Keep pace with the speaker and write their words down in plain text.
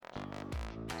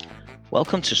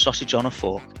Welcome to Sausage on a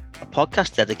Fork, a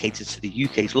podcast dedicated to the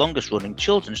UK's longest running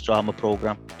children's drama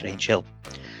programme, Grange Hill.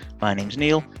 My name's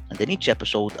Neil, and in each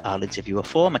episode I'll interview a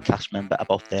former cast member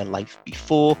about their life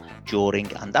before, during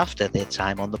and after their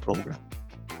time on the programme.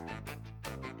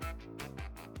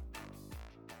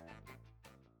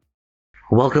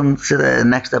 Welcome to the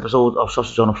next episode of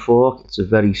Sausage on a Fork. It's a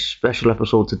very special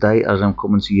episode today as I'm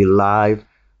coming to you live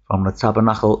from the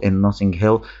Tabernacle in Notting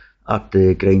Hill at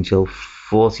the Grange Hill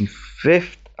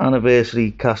 45th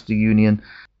anniversary cast reunion.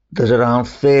 There's around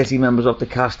 30 members of the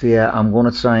cast here. I'm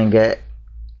going to try and get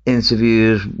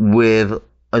interviews with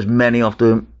as many of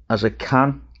them as I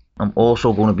can. I'm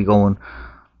also going to be going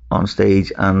on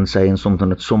stage and saying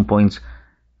something at some point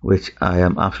which I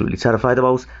am absolutely terrified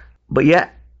about. But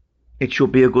yeah, it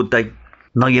should be a good day.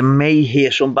 Now, you may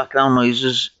hear some background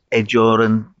noises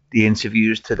during the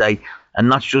interviews today,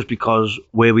 and that's just because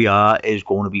where we are is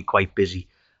going to be quite busy.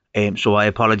 So I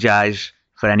apologise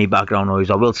for any background noise.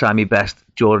 I will try my best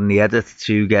during the edit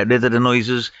to get rid of the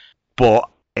noises, but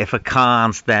if I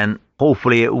can't, then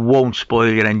hopefully it won't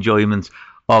spoil your enjoyment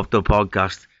of the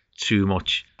podcast too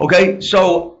much. Okay,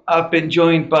 so I've been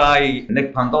joined by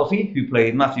Nick Pandolfi, who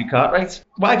played Matthew Cartwright.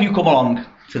 Why have you come along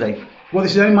today? Well,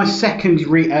 this is only my second.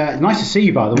 Nice to see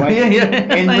you, by the way.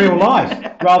 Yeah. In real life,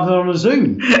 rather than on a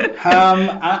Zoom.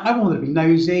 I wanted to be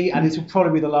nosy, and this will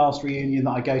probably be the last reunion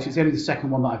that I go to. It's only the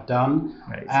second one that I've done,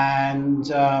 right. And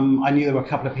I knew there were a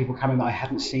couple of people coming that I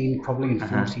hadn't seen probably in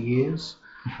 40 years.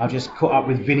 I've just caught up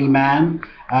with Vinnie Mann,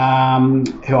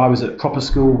 who I was at proper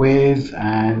school with,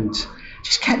 and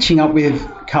just catching up with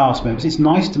cast members. It's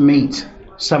nice to meet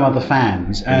some other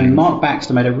fans, and Mark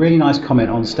Baxter made a really nice comment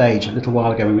on stage a little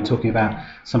while ago when we were talking about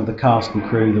some of the cast and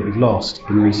crew that we've lost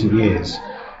in recent years,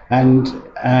 and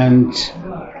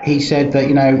he said that,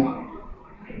 you know,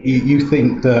 you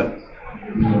think that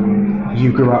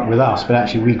you grew up with us, but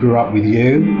actually we grew up with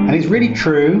you, and it's really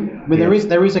true. I mean,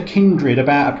 there is a kindred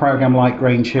about a programme like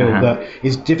Grange Hill that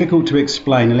is difficult to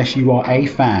explain unless you are a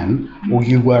fan or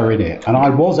you were in it, and I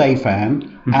was a fan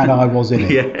and I was in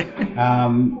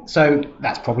it. So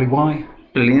that's probably why.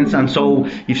 Brilliant. And so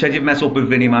you've said you've met up with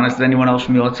Vinnie Mann. Is there anyone else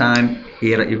from your time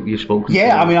here that you've spoken to?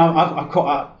 Yeah, I mean, I've caught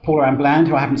up Paula Ann Bland,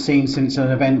 who I haven't seen since an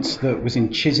event that was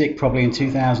in Chiswick, probably in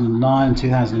 2009 and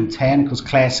 2010, called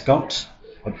Claire Scott.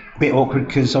 A bit awkward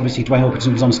because obviously Dwayne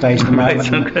Orpington was on stage at the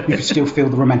moment, and you could still feel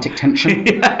the romantic tension.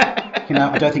 You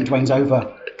know, I don't think Dwayne's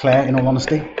over Claire, in all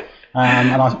honesty.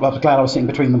 And I was glad I was sitting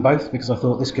between them both, because I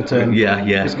thought this could turn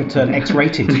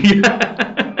X-rated.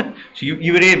 So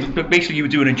you were here, but basically you were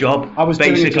doing a job. I was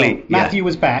basically doing a job. Matthew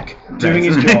was back doing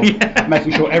his job,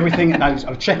 making sure everything. I was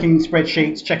checking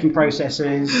spreadsheets, checking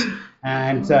processes,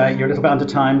 and you're a little bit under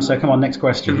time. So come on, next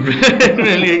question.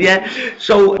 Brilliant, yeah.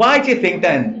 So why do you think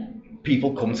then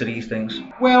people come to these things?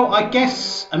 Well, I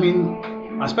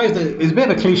suppose there's a bit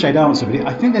of a cliched answer, but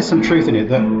I think there's some truth in it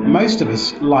that most of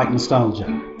us like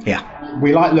nostalgia. Yeah.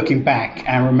 We like looking back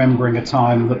and remembering a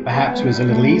time that perhaps was a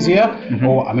little easier,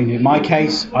 or, I mean, in my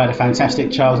case, I had a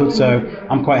fantastic childhood, so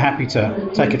I'm quite happy to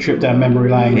take a trip down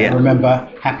memory lane and remember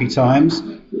happy times,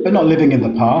 but not living in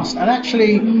the past. And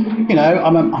actually, you know,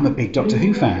 I'm a big Doctor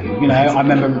Who fan. You know, I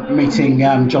remember meeting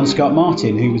John Scott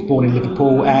Martin, who was born in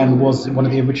Liverpool and was one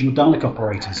of the original Dalek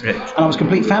operators. Right. And I was a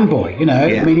complete fanboy, you know.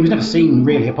 I mean, he was never seen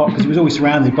really apart because he was always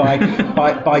surrounded by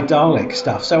Dalek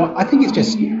stuff. So I think it's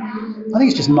just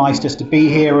nice just to be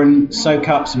here and soak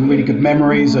up some really good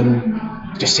memories, and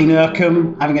just seen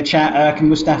Erkham, having a chat, Erkham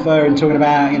Mustafa, and talking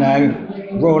about, you know,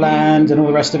 Roland and all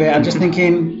the rest of it. I'm just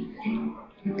thinking,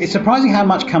 it's surprising how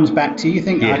much comes back to you. You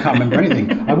think, I can't remember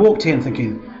anything. I walked in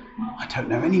thinking, I don't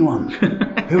know anyone.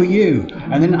 Who are you?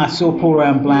 And then I saw Paula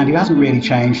Ann Bland, who hasn't really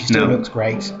changed. She still looks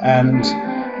great. And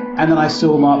then I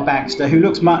saw Mark Baxter, who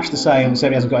looks much the same, so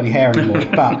he hasn't got any hair anymore.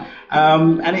 But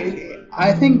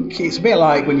I think it's a bit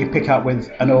like when you pick up with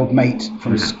an old mate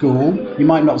from school. You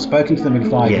might not have spoken to them in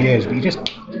 5 years, but you just,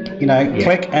 you know,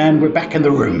 click, and we're back in the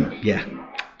room. Yeah,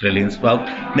 brilliant. Well,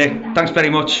 Nick, thanks very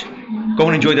much. Go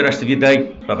and enjoy the rest of your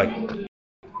day. Bye-bye.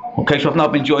 Okay, so I've now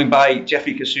been joined by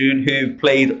Jeffrey Cassoon, who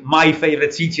played my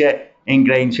favourite teacher in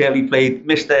Grange Hill. He played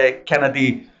Mr.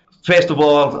 Kennedy. First of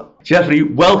all, Jeffrey,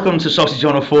 welcome to Sausage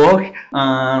on a Fork,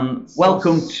 and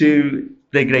welcome to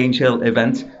the Grange Hill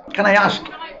event. Can I ask,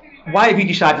 why have you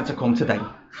decided to come today?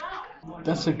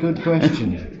 That's a good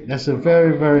question. That's a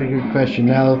very, very good question.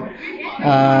 Now,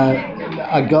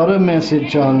 I got a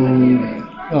message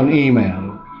on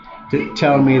email to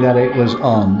tell me that it was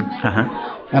on.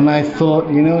 And I thought,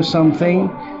 you know something?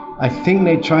 I think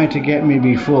they tried to get me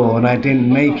before and I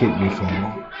didn't make it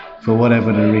before, for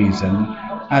whatever the reason.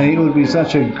 And it would be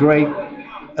such a great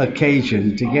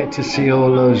occasion to get to see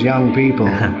all those young people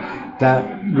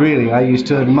that really I used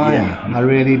to admire. Yeah. I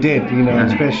really did, you know,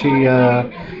 especially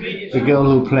the girl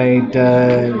who played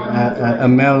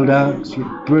Imelda,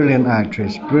 brilliant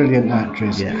actress.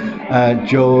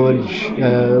 George,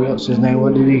 what's his name?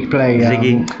 What did he play?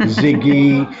 Ziggy.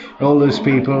 Ziggy, all those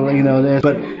people, you know.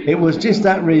 But it was just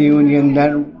that reunion,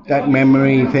 that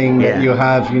memory thing that you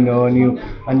have, you know,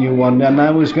 and you wonder. And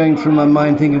I was going through my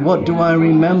mind thinking, what do I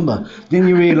remember? Then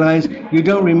you realise you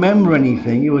don't remember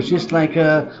anything. It was just like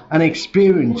an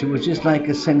experience. It was just like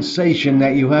a sensation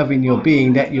that you have in your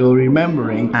being that you're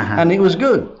remembering, and it was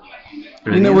good.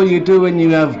 Brilliant. You know what you do when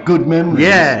you have good memories?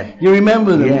 Yeah. You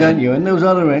remember them, don't you? And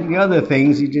the other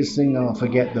things, you just think, oh,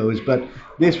 forget those. But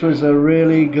this was a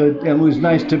really good, and it was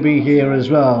nice to be here as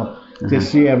well, to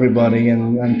see everybody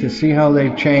and to see how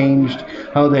they've changed,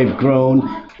 how they've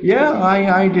grown. Yeah,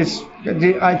 I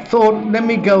thought, let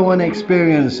me go and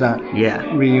experience that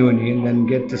reunion and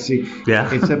get to see.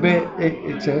 Yeah. It's a bit,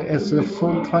 it's a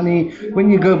funny, when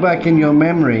you go back in your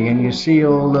memory and you see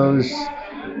all those,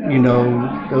 you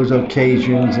know, those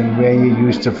occasions and where you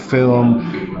used to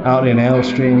film out in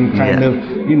Elstree, and you kind of,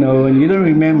 you know, and you don't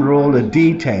remember all the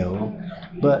detail,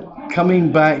 but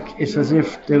coming back, it's as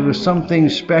if there was something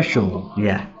special.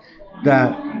 Yeah.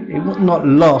 That it was not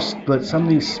lost, but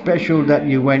something special that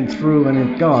you went through and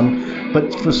had gone.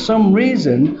 But for some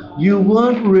reason, you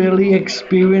weren't really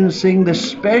experiencing the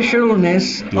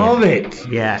specialness of it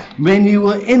when you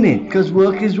were in it, because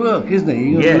work is work, isn't it?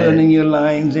 You're learning your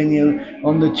lines, and you're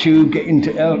on the tube,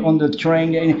 on the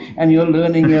train, and you're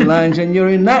learning your lines, and you're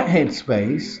in that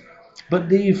headspace. But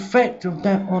the effect of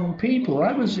that on people,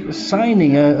 I was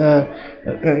signing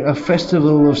a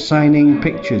festival of signing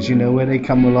pictures, you know, where they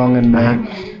come along and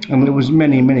there was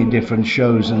many different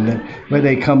shows, and where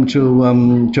they come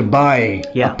to buy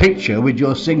a picture with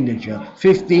your signature,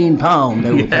 £15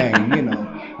 they were paying, you know.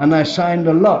 And I signed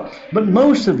a lot, but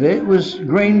most of it was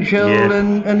Grange Hill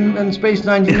and Space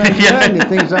 1999, the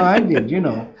things that I did, you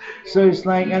know. So it's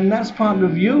like, and that's part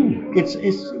of you. It's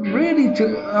really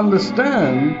to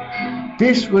understand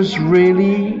this was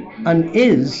really and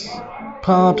is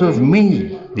part of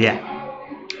me. Yeah.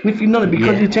 If you know it,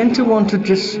 because you tend to want to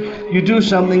just, you do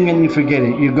something and you forget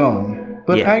it, you're gone.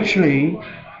 But actually,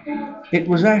 it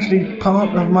was actually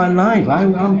part of my life.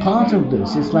 I'm part of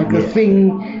this. It's like a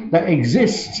thing that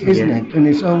exists, isn't it, in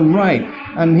its own right?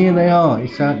 And here they are.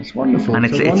 It's wonderful. And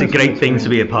it's a great thing to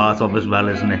be a part of as well,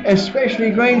 isn't it? Especially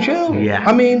Grange Hill. Yeah.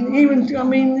 I mean,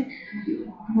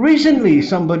 recently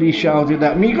somebody shouted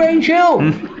at me, Grange Hill.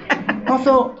 I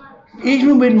thought,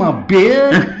 even with my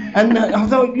beard, and I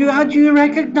thought, how do you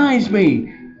recognise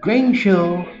me? Grange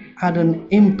Hill had an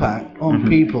impact on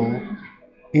people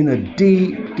in a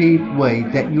deep way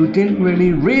that you didn't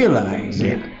really realise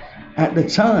it at the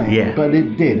time, but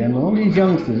it did. And all these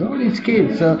youngsters, all these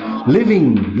kids are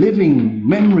living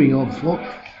memory of what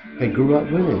they grew up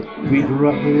with it. We grew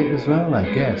up with it as well, I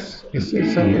guess. It's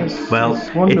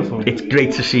wonderful. It's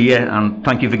great to see you, and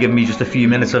thank you for giving me just a few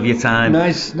minutes of your time.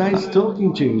 Nice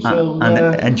talking to you.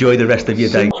 And enjoy the rest of your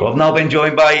day. So I've now been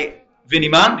joined by Vinnie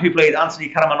Mann, who played Anthony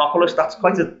Karamanopoulos. That's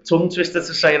quite a tongue twister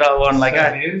to say that one. Like,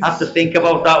 I have to think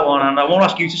about that one, and I won't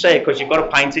ask you to say it because you've got a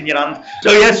pint in your hand.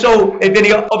 So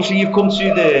Vinnie, obviously you've come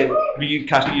to the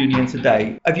cast reunion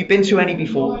today. Have you been to any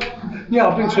before? Yeah,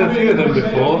 I've been to a few of them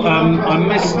before.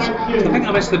 I think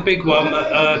I missed the big one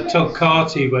that Todd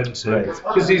Carty went to,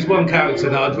 because he's one character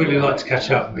that I'd really like to catch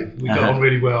up with. We got on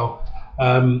really well.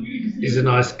 He's a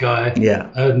nice guy,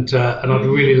 and I'd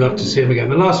really love to see him again.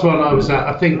 The last one I was at,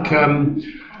 I think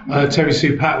Terry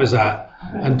Sue Pat was at,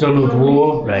 and Donald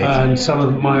War, and some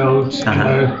of my old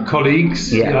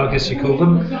colleagues, I guess you call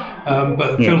them,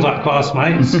 but it feels like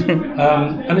classmates,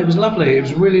 and it was lovely. It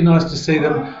was really nice to see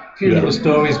them. A few little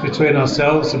stories between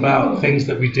ourselves about things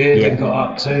that we did and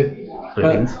got up to.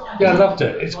 Brilliant. But, I loved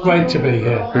it. It's great to be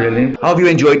here. Brilliant. How have you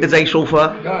enjoyed the day so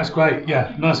far? Oh, it's great.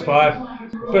 Yeah, nice vibe.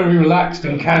 Very relaxed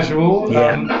and casual.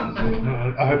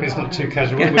 I hope it's not too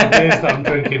casual with the beers that I'm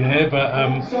drinking here, but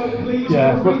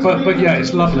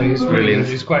it's lovely. It's really,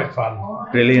 it's great fun.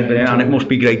 Brilliant, and it must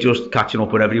be great just catching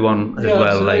up with everyone as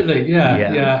well. Absolutely,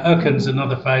 Erkan's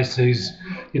another face who's,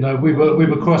 we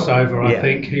were crossover. I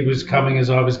think he was coming as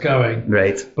I was going.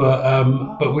 Right.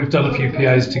 But we've done a few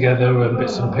PAs together and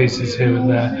bits and pieces here and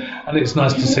there, and it's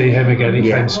nice to see him again. He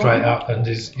came straight up, and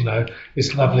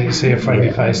it's lovely to see a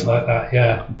friendly face like that.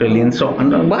 Yeah. Brilliant. So,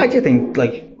 and why do you think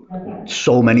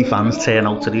so many fans turn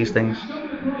out to these things?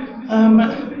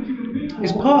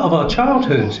 It's part of our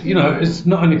childhood, it's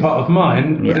not only part of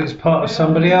mine, but it's part of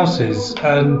somebody else's.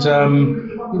 And,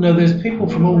 there's people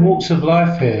from all walks of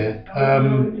life here.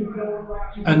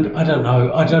 And I don't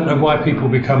know why people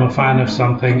become a fan of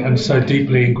something and so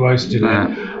deeply engrossed in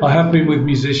it. I have been with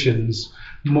musicians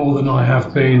more than I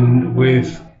have been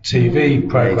with TV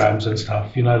programs and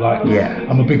stuff. You know, like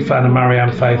I'm a big fan of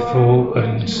Marianne Faithfull,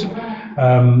 and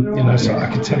you know, so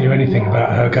I could tell you anything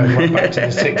about her going right back to the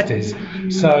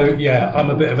 60s. So yeah, I'm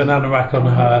a bit of an anorak on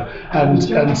her,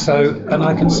 and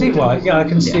I can see why. Yeah, I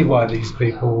can see why these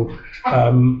people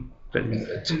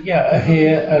are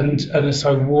here and are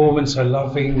so warm and so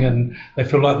loving, and they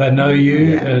feel like they know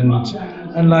you, and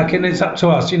it's up to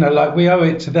us. You know, like we owe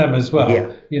it to them as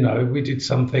well. You know, we did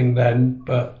something then,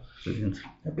 but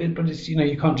it's, you know,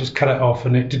 you can't just cut it off,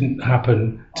 and it didn't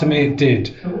happen. To me it did,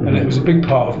 and it was a big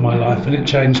part of my life, and it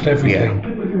changed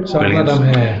everything. So I'm glad I'm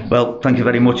here. Well, thank you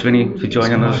very much, Vinny, for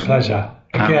joining us. My pleasure.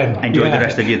 Again. Enjoy the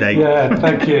rest of your day. Yeah,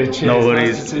 thank you. Cheers. No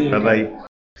worries. Nice to see you. Bye-bye.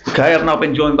 Okay, I've now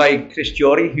been joined by Chris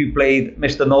Jory, who played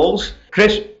Mr. Knowles.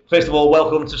 Chris, first of all,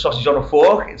 welcome to Sausage on a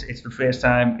Fork. It's the first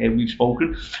time we've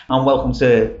spoken, and welcome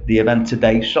to the event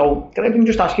today. So, can I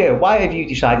just ask you, why have you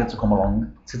decided to come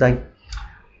along today?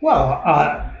 Well,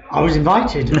 I was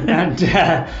invited, and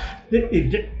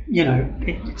you know,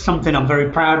 it's something I'm very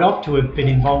proud of, to have been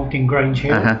involved in Grange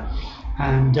Hill.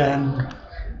 And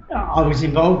I was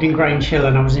involved in Grange Hill,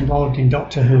 and I was involved in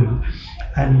Doctor Who,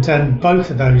 and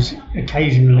both of those,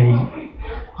 occasionally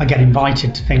I get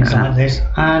invited to things like this,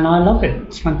 and I love it.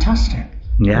 It's fantastic.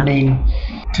 I mean,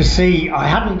 to see, I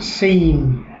hadn't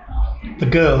seen The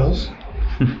Girls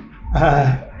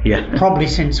probably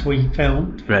since we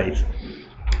filmed. Right.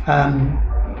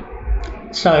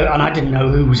 So, and I didn't know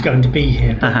who was going to be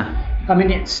here. But, I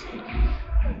mean, it's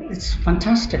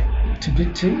fantastic to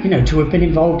have been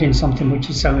involved in something which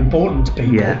is so important to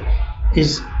people.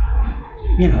 Is,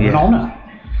 you know, an honour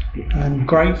and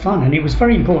great fun. And it was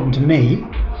very important to me,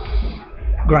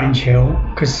 Grange Hill,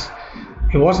 because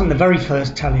it wasn't the very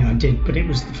first telly I did, but it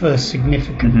was the first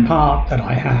significant part that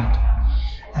I had.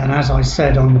 And as I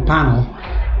said on the panel,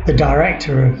 the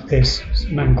director of this was a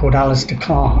man called Alistair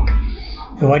Clark,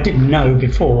 who I didn't know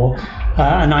before,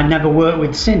 and I'd never worked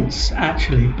with since,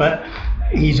 actually, but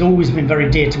he's always been very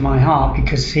dear to my heart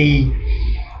because he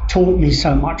taught me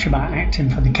so much about acting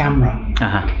for the camera,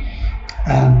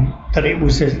 that it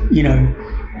was,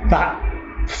 that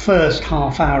first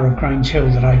half hour of Grange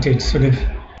Hill that I did sort of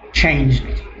changed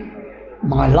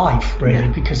my life, really,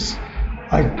 because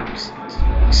I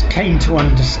came to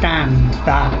understand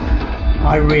that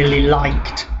I really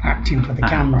liked acting for the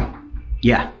camera.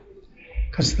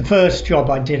 Because the first job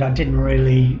I did, I didn't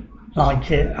really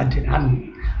like it. I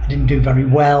didn't do very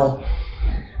well,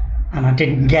 and I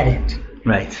didn't get it.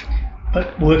 Right.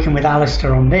 But working with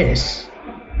Alistair on this,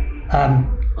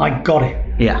 I got it.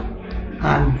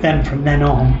 And then from then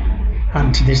on,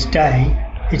 and to this day,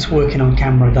 it's working on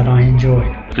camera that I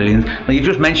enjoy. Brilliant. Well, you've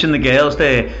just mentioned the girls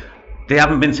there. They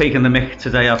haven't been taking the mick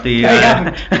today after you. They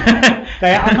haven't.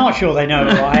 I'm not sure they know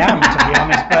who I am, to be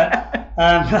honest,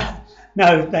 but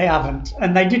no, they haven't,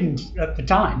 and they didn't at the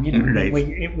time. You know,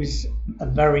 it was a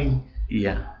very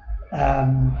it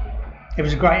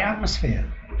was a great atmosphere.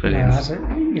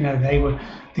 Brilliant. They were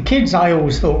the kids. I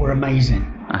always thought were amazing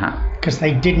because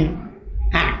they didn't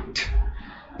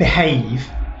behave.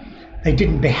 They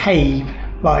didn't behave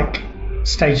like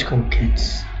stage school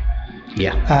kids.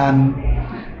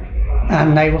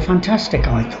 And they were fantastic,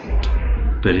 I thought.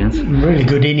 Brilliant. Really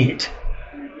good in it.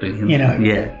 Brilliant. You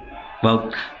know.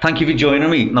 Well, thank you for joining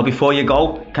me. Now, before you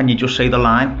go, can you just say the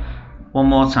line one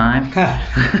more time?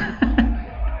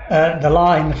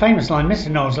 The famous line, Mr.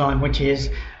 Knowles' line, which is,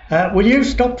 will you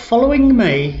stop following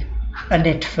me,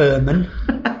 Annette Furman?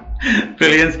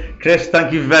 Brilliant. Chris,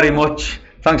 thank you very much.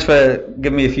 Thanks for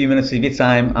giving me a few minutes of your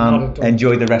time, and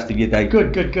enjoy the rest of your day.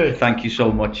 Good. Thank you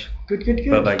so much. Good.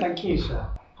 Bye-bye. Thank you, sir.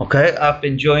 Okay, I've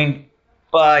been joined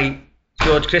by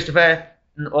George Christopher,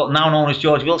 now known as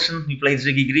George Wilson, who played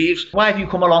Ziggy Greaves. Why have you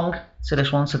come along to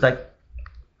this one today?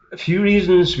 A few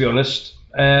reasons, to be honest.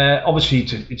 Obviously,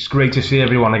 it's great to see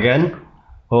everyone again,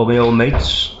 all my old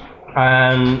mates,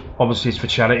 and obviously it's for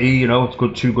charity. You know,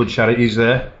 it's two good charities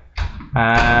there,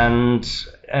 and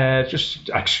just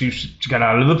excuse to get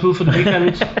out of Liverpool for the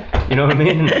weekend. You know what I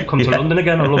mean? And come to London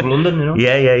again. I love London. You know.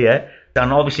 Yeah.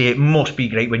 And obviously, it must be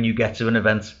great when you get to an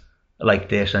event like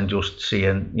this and just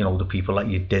seeing, the people that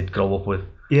you did grow up with.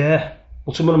 Yeah.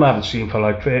 Well, some of them I haven't seen for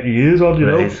like 30 years, or you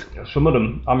know. Some of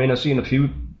them. I mean, I've seen a few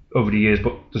over the years,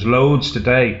 but there's loads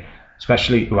today,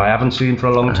 especially who I haven't seen for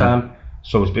a long time.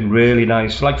 So it's been really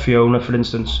nice. Like Fiona, for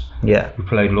instance. Who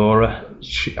played Laura.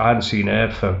 I hadn't seen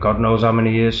her for God knows how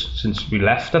many years since we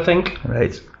left, I think.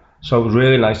 Right. So it was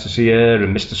really nice to see her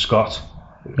and Mr. Scott,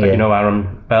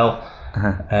 Aaron Bell.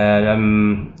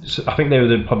 So I think they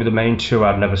were probably the main two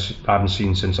I haven't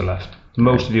seen since I left.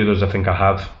 Most of the others I think I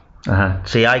have.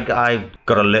 See, I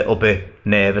got a little bit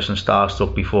nervous and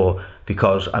starstruck before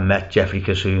because I met Geoffrey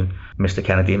Cassoon, Mr.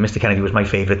 Kennedy, and Mr. Kennedy was my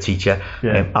favourite teacher.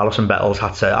 Alison Bettles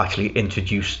had to actually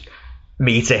introduce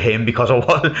me to him because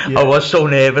I was so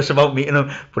nervous about meeting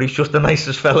him, but he's just the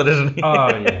nicest fella, isn't he? Oh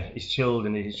yeah, he's chilled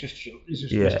and he's just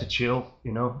Mr. Chill,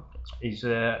 you know. He's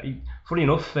funny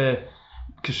enough,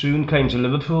 Cassoon came to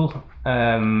Liverpool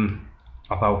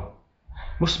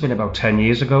must have been about 10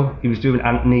 years ago. He was doing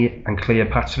Antony and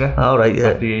Cleopatra. Oh right, yeah.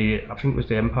 At I think it was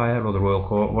the Empire or the Royal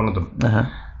Court, one of them.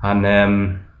 And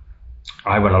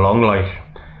I went along like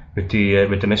with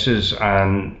the missus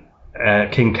and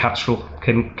King Cattrall,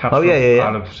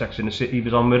 out of Sex and the City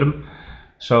was on with him.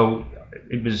 So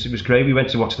it was great. We went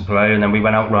to watch the play and then we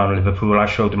went out around Liverpool. I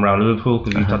showed him around Liverpool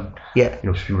because we've had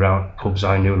a few round pubs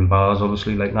I knew and bars,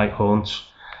 obviously, late night haunts.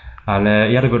 And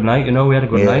he had a good night, we had a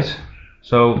good night.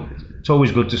 So it's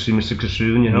always good to see Mr.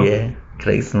 Cassoon, Yeah,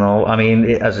 great. No, I mean,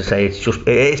 as I say,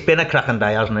 it's been a cracking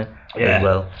day, hasn't it? Yeah. As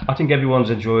well. I think everyone's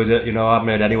enjoyed it. I haven't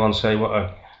heard anyone say what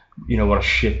a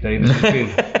shit day this has been.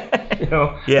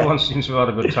 Everyone seems to have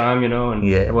had a good time, and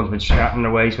everyone's been chatting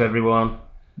away to everyone.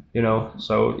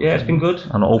 So it's been good.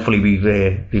 And hopefully we've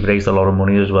raised a lot of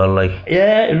money as well.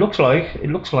 It looks like,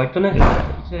 doesn't it?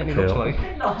 It certainly looks like.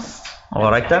 Lost. All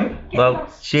right then. Well,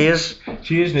 cheers.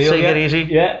 Cheers, Neil. Take it easy.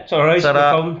 Yeah, it's all right.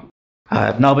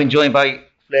 I've now been joined by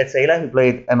Fleur Taylor, who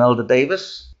played Imelda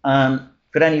Davis. And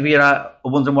for any of you are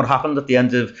wondering what happened at the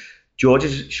end of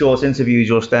George's short interview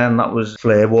just then, that was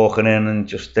Fleur walking in and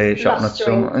just shouting at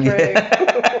someone.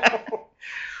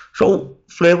 So,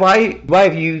 Fleur, why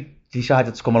have you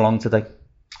decided to come along today?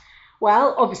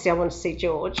 Well, obviously I want to see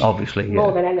George. Obviously,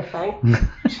 more than anything.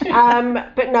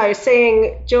 But no,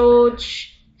 seeing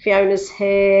George, Fiona's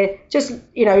here, just,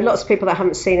 lots of people that I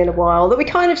haven't seen in a while, that we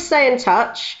kind of stay in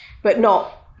touch, but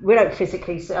we don't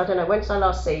physically see. I don't know, when did I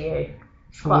last see you?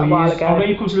 Quite a while ago. I know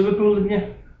you come to Liverpool, didn't you?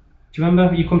 Do you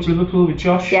remember? You come to Liverpool with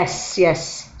Josh? Yes.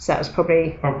 So that was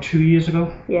probably about 2 years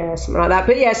ago. Yeah, something like that.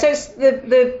 But yeah, so it's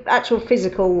the actual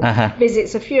physical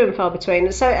visits are few and far between.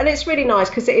 And it's really nice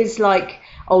because it is like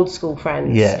old school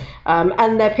friends. Yeah.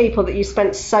 And they're people that you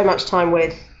spent so much time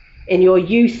with in your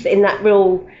youth, in that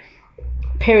real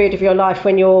period of your life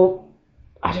when you're,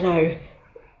 I don't know,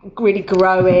 really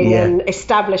growing and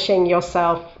establishing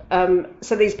yourself.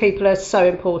 So these people are so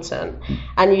important,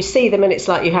 and you see them and it's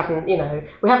like I haven't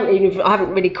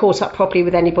really caught up properly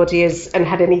with anybody and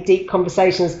had any deep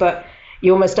conversations, but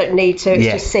you almost don't need to. It's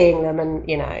just seeing them,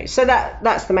 and so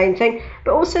that's the main thing.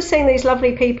 But also seeing these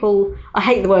lovely people. I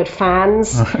hate the word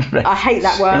fans. I hate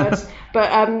that word.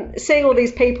 But seeing all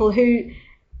these people who,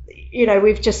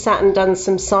 we've just sat and done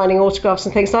some signing autographs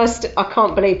and things. I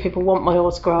can't believe people want my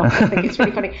autograph. I think it's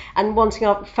really funny, and wanting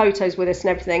our photos with us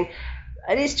and everything.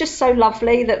 And it's just so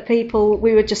lovely that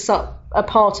we were just a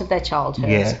part of their childhood,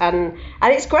 and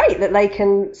it's great that they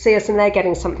can see us and they're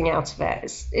getting something out of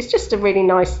it. It's just a really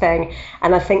nice thing,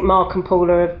 and I think Mark and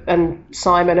Paula and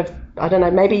Simon have, I don't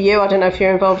know, maybe you, I don't know if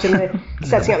you're involved in the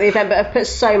setting up the event, but have put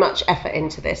so much effort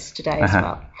into this today as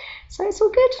well. So it's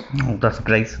all good. Oh, that's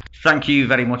great. Thank you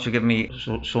very much for giving me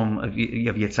some of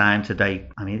your time today.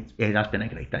 I mean, it has been a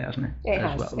great day, hasn't it?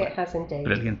 It has indeed.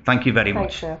 Brilliant. Thank you very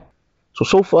much. Sir.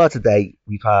 So far today,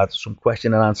 we've had some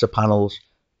question and answer panels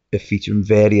featuring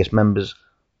various members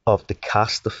of the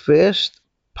cast. The first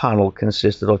panel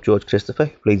consisted of George Christopher,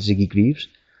 who played Ziggy Greaves,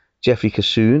 Geoffrey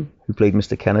Cassoon, who played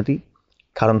Mr. Kennedy,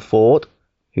 Karen Ford,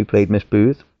 who played Miss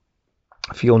Booth,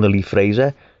 Fiona Lee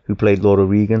Fraser, who played Laura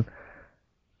Regan,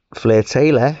 Fleur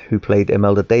Taylor, who played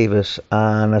Imelda Davis,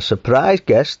 and a surprise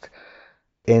guest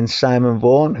in Simon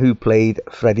Vaughan, who played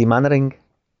Freddie Mannering.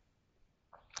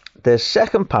 The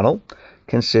second panel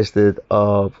consisted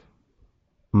of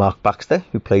Mark Baxter,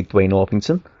 who played Dwayne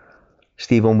Orpington,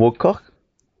 Stephen Woodcock,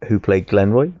 who played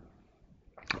Glenroy,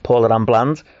 Paula Ann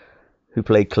Bland, who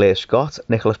played Claire Scott,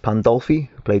 Nicholas Pandolfi,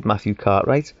 who played Matthew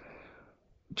Cartwright,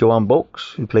 Joanne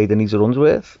Boakes, who played Anita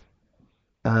Unsworth,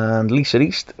 and Lisa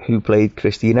East, who played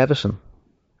Christine Everson.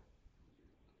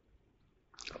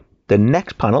 The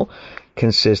next panel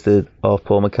consisted of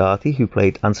Paul McCarthy, who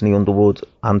played Anthony Underwood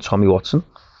and Tommy Watson,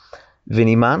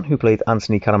 Vinnie Mann, who played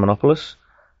Anthony Karamanopoulos,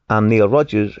 and Neil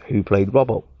Rogers, who played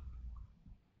Robbo.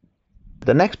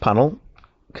 The next panel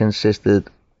consisted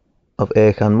of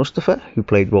Erkan Mustafa, who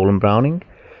played Roland Browning,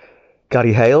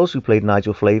 Gary Hales, who played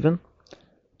Nigel Flavin,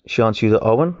 Sean Tudor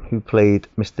Owen, who played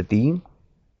Mr. Dean,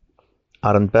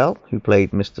 Aaron Bell, who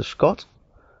played Mr. Scott,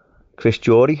 Chris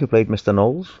Jory, who played Mr.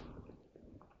 Knowles,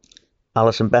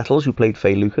 Alison Bettles, who played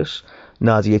Faye Lucas,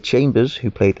 Nadia Chambers,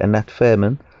 who played Annette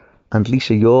Fairman, and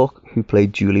Lisa York, who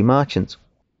played Julie Marchant.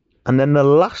 And then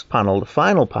the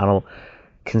final panel,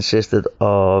 consisted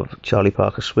of Charlie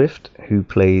Parker Swift, who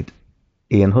played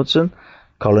Ian Hudson,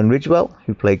 Colin Ridgewell,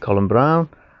 who played Colin Brown,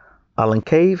 Alan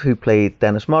Cave, who played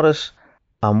Dennis Morris,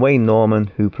 and Wayne Norman,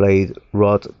 who played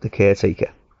Rod the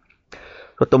Caretaker. So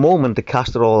at the moment, the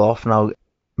cast are all off now,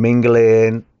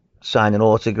 mingling, signing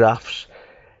autographs,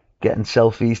 getting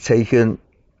selfies taken,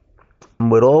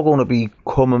 and we're all going to be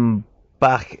coming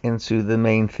back into the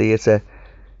main theatre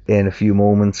in a few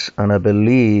moments, and I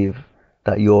believe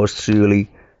that yours truly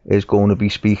is going to be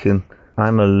speaking.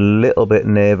 I'm a little bit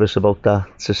nervous about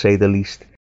that, to say the least.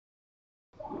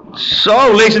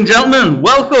 So, ladies and gentlemen,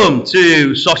 welcome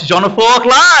to Sausage on a Fork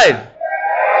Live.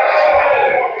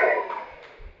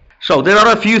 So, there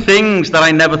are a few things that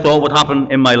I never thought would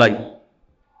happen in my life.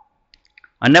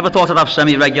 I never thought I'd have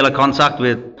semi-regular contact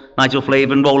with Nigel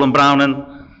Flavin, Roland Browning,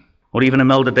 or even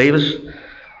Imelda Davis.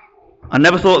 I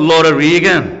never thought Laura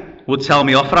Regan would tell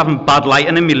me off for having bad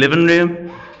lighting in my living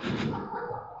room.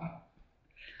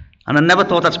 And I never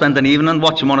thought I'd spend an evening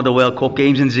watching one of the World Cup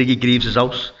games in Ziggy Greaves'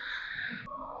 house.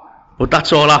 But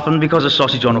that's all happened because of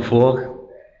Sausage on a Fork.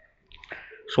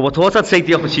 So I thought I'd take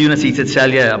the opportunity to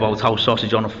tell you about how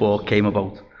Sausage on a Fork came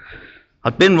about.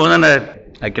 I'd been running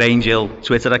a Grange Hill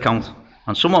Twitter account,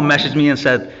 and someone messaged me and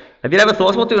said, "Have you ever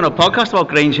thought about doing a podcast about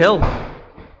Grange Hill?"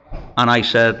 And I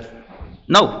said,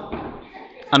 "No."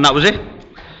 And that was it.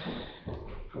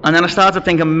 And then I started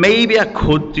thinking maybe I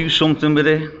could do something with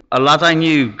it. A lad I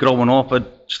knew growing up had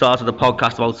started a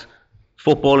podcast about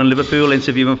football in Liverpool,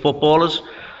 interviewing footballers.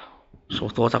 So I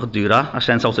thought I could do that. I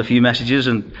sent out a few messages,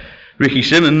 and Ricky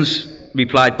Simmons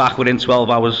replied back within 12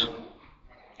 hours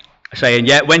saying,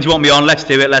 "Yeah, when do you want me on? Let's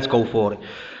do it, let's go for it."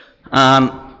 And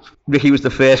Ricky was the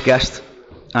first guest,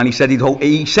 and he said he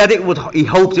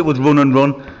hoped it would run and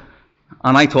run.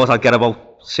 And I thought I'd get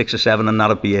about 6 or 7 and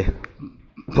that'd be it.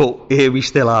 But here we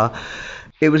still are.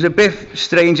 It was a bit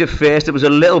strange at first. It was a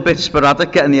little bit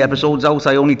sporadic getting the episodes out.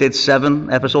 I only did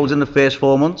 7 episodes in the first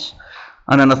 4 months.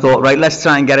 And then I thought, right, let's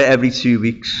try and get it every 2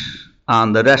 weeks.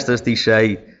 And the rest, as they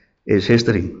say, is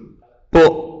history.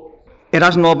 But it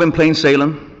hasn't all been plain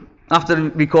sailing. After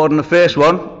recording the first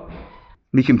one,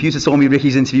 my computer told me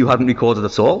Ricky's interview hadn't recorded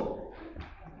at all.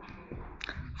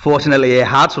 Fortunately, it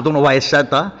had, so I don't know why it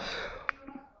said that.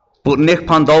 But Nick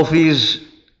Pandolfi's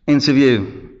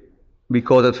interview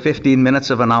recorded 15 minutes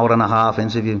of an hour and a half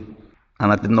interview,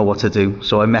 and I didn't know what to do.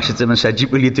 So I messaged him and said,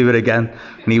 "Will you do it again?"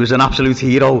 And he was an absolute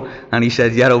hero, and he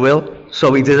said, "Yeah, I will."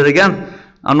 So he did it again.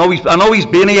 I know he's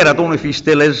been here. I don't know if he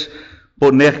still is,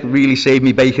 but Nick really saved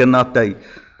me bacon that day.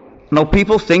 Now,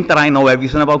 people think that I know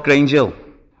everything about Grange Hill,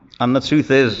 and the truth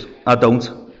is, I don't.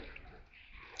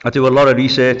 I do a lot of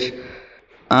research,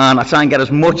 and I try and get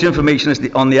as much information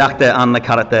on the actor and the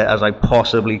character as I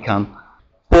possibly can.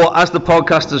 But as the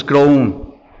podcast has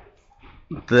grown,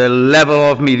 the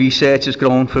level of my research has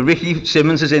grown. For Ricky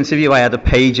Simmons' interview, I had a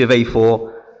page of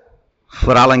A4.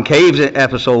 For Alan Cave's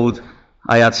episode,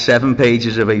 I had 7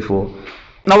 pages of A4.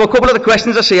 Now, a couple of the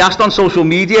questions I see asked on social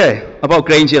media about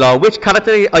Grange Hill are, which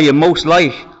character are you most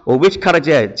like, or which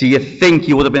character do you think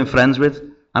you would have been friends with?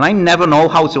 And I never know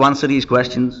how to answer these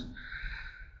questions.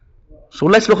 So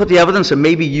let's look at the evidence and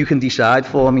maybe you can decide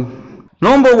for me.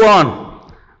 Number 1,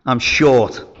 I'm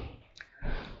short.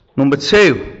 Number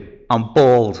 2, I'm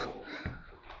bald.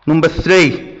 Number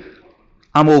 3,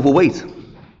 I'm overweight.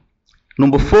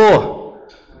 Number 4,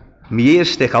 my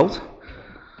ears stick out.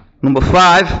 Number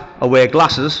 5, I wear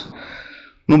glasses.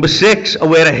 Number 6, I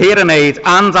wear a hearing aid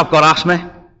and I've got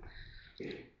asthma.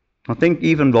 I think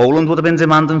even Roland would have been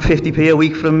demanding 50p a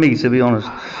week from me, to be honest.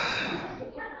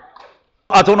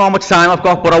 I don't know how much time I've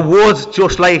got, but I would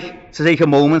just like to take a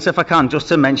moment, if I can, just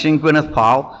to mention Gwyneth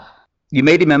Powell. You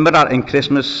may remember that in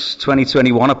Christmas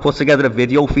 2021, I put together a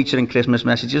video featuring Christmas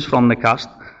messages from the cast.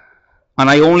 And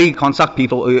I only contact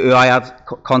people who I had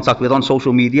contact with on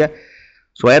social media.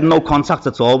 So I had no contact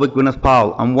at all with Gwyneth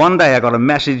Powell. And one day I got a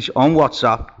message on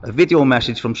WhatsApp, a video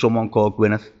message from someone called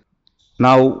Gwyneth.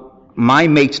 Now, my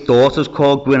mate's daughter's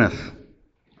called Gwyneth.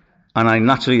 And I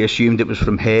naturally assumed it was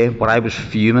from her, but I was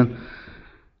fuming.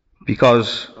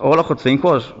 Because all I could think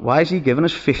was, why is he giving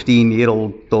his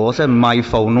 15-year-old daughter my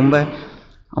phone number?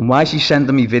 And why is he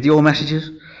sending me video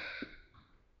messages?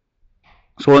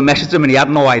 So I messaged him and he had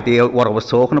no idea what I was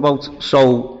talking about.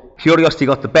 So curiosity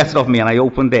got the better of me and I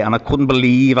opened it and I couldn't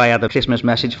believe I had a Christmas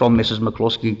message from Mrs.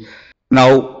 McCluskey.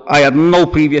 Now, I had no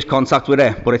previous contact with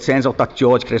her, but it turns out that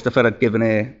George Christopher had given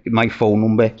her my phone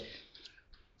number.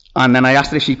 And then I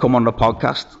asked her if she'd come on the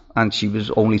podcast and she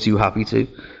was only too happy to.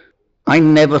 I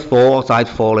never thought I'd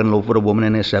fall in love with a woman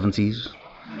in her 70s.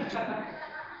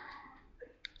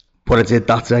 But I did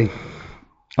that day.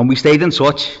 And we stayed in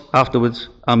touch afterwards,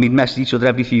 and we'd message each other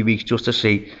every few weeks just to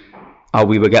see how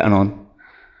we were getting on.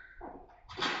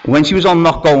 When she was on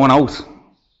Not Going Out,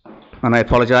 and I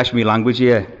apologise for my language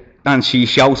here, and she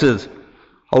shouted,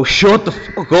 "Oh, shut the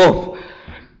fuck up,"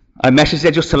 I messaged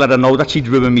her just to let her know that she'd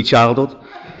ruined my childhood.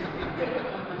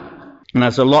 And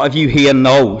as a lot of you here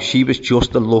know, she was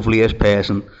just the loveliest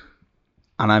person,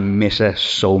 and I miss her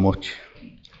so much.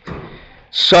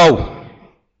 So,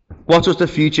 what does the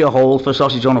future hold for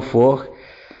Sausage on a Fork?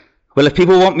 Well, if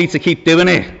people want me to keep doing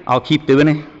it, I'll keep doing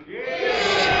it.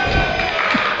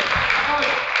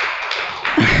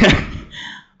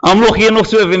 I'm lucky enough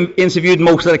to have interviewed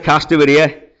most of the cast who are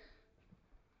here.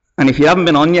 And if you haven't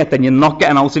been on yet, then you're not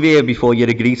getting out of here before you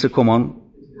agree to come on.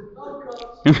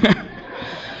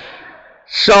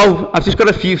 So, I've just got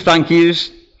a few thank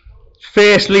yous.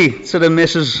 Firstly, to the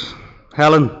Mrs.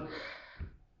 Helen.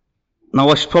 Now,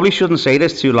 I probably shouldn't say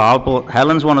this too loud, but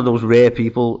Helen's one of those rare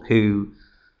people who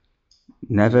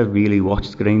never really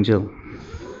watched Grange Hill.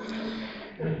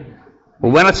 But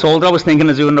when I told her I was thinking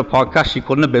of doing the podcast, she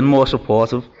couldn't have been more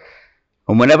supportive.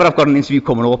 And whenever I've got an interview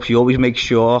coming up, she always makes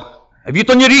sure, have you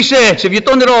done your research? Have you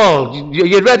done it all?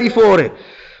 You're ready for it?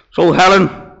 So Helen,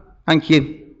 thank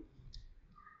you.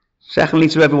 Secondly,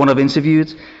 to everyone I've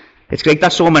interviewed, it's great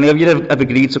that so many of you have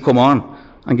agreed to come on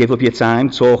and give up your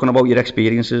time talking about your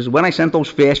experiences. When I sent those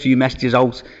first few messages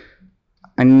out,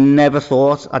 I never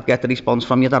thought I'd get the response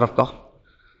from you that I've got.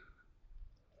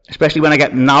 Especially when I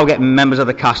now get members of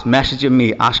the cast messaging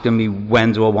me, asking me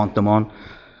when do I want them on.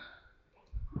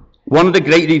 One of the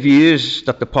great reviews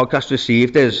that the podcast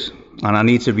received is, and I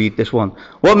need to read this one,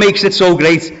 "What makes it so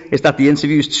great is that the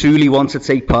interviews truly want to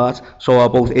take part, so are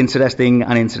both interesting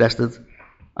and interested."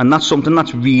 And that's something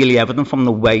that's really evident from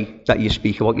the way that you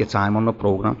speak about your time on the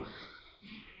programme.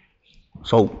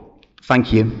 So,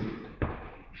 thank you.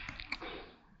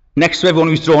 Next to everyone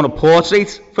who's drawn a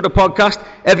portrait for the podcast,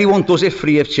 everyone does it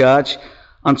free of charge,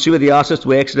 and 2 of the artists'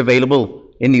 works are available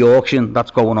in the auction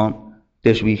that's going on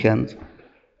this weekend.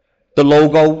 The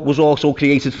logo was also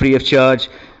created free of charge,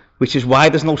 which is why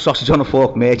there's no Sausage on a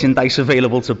Fork merchandise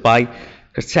available to buy,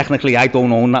 because technically I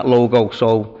don't own that logo,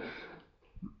 so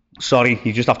sorry,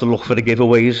 you just have to look for the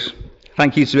giveaways.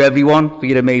 Thank you to everyone for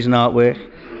your amazing artwork.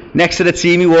 Next to the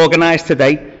team who organised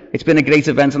today, it's been a great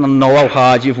event and I know how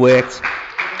hard you've worked.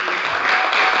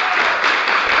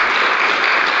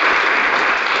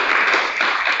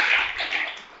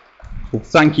 Well,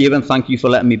 thank you, and thank you for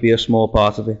letting me be a small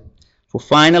part of it. So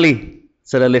finally,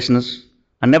 to the listeners,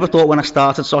 I never thought when I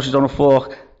started Sausage on a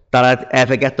Fork that I'd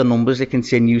ever get the numbers it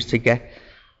continues to get.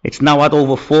 It's now had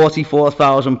over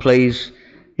 44,000 plays.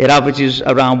 It averages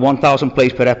around 1,000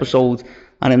 plays per episode,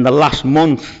 and in the last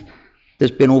month,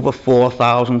 there's been over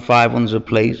 4,500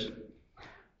 plays.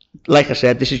 Like I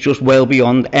said, this is just well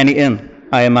beyond anything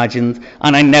I imagined,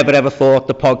 and I never ever thought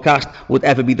the podcast would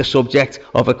ever be the subject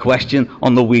of a question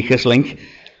on the weakest link.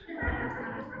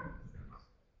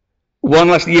 One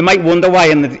last, you might wonder why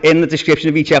in the description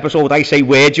of each episode I say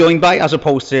we're joined by as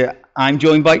opposed to I'm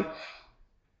joined by.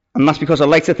 And that's because I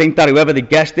like to think that whoever the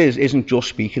guest is isn't just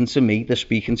speaking to me, they're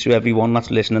speaking to everyone that's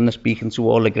listening, they're speaking to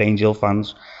all the Grange Hill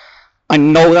fans. I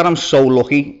know that I'm so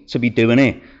lucky to be doing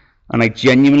it, and I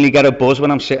genuinely get a buzz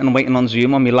when I'm sitting waiting on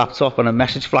Zoom on my laptop and a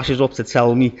message flashes up to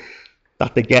tell me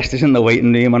that the guest is in the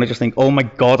waiting room, and I just think, oh my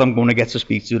God, I'm going to get to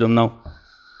speak to them now.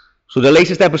 So the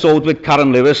latest episode with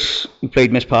Karen Lewis, who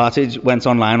played Miss Partridge, went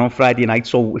online on Friday night,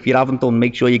 so if you haven't done,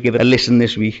 make sure you give it a listen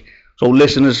this week. So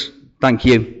listeners, thank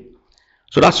you.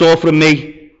 So that's all from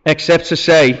me, except to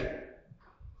say,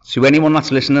 to anyone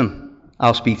that's listening,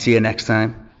 I'll speak to you next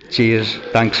time. Cheers,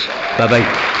 thanks, bye-bye.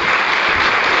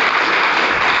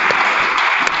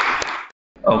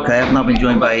 Okay, I've now been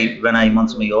joined by Renee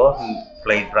Montemayor, who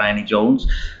played Bryony Jones.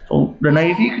 So,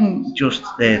 Renee, if you can just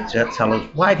tell us,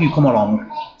 why have you come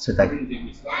along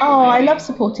today? Oh, I love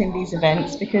supporting these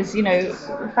events because, you know,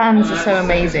 fans are so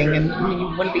amazing and you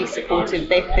want to be supportive.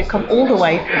 They've come all the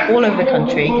way from all over the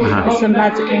country. There's some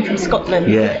lads that came from Scotland.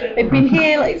 Yeah. They've been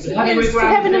here like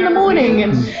 7 in the morning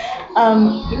and,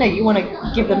 you know, you want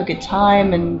to give them a good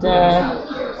time and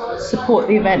support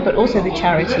the event, but also the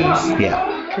charities.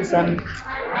 Yeah. Because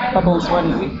Bubbles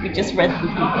one, we just read the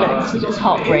booklets, it's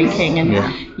heartbreaking,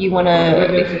 and you want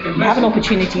to, if you have an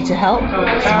opportunity to help,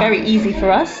 it's very easy for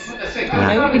us. You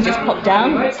know, we can just pop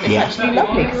down. It's actually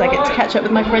lovely because I get to catch up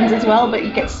with my friends as well, but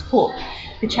you get to support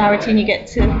the charity and you get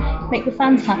to make the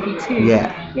fans happy too.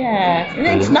 Yeah, and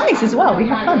it's nice as well. We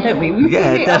have fun, don't we?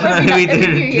 Definitely. Every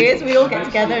few years we all get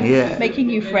together and making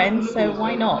new friends, so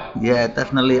why not? Yeah,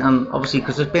 definitely. And obviously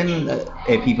because there's been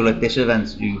people at this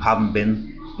event who haven't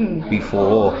been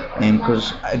before.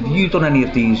 Because have you done any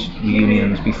of these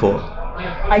reunions before?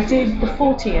 I did the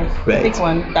 40th, the big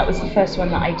one. That was the first one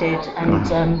that I did, and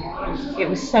it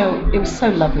was so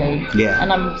lovely. Yeah.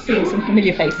 And I'm seeing some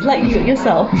familiar faces, like you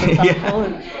yourself, for example.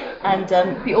 And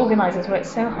the organisers worked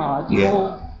so hard. You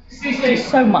all do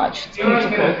so much. It's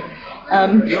beautiful.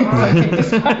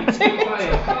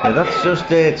 That's just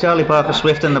Charlie Parker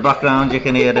Swift in the background. You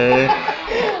can hear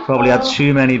probably had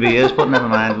too many beers, but never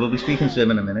mind. We'll be speaking to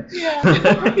him in a minute.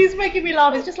 Yeah, he's making me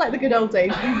laugh. It's just like the good old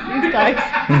days. These guys.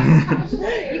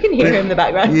 You can hear him in the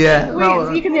background. Yeah.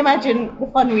 You can imagine the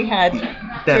fun we had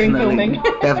during filming.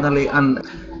 Definitely. And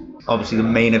obviously the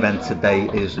main event today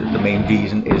is the main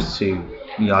reason is to,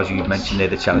 as you've mentioned there,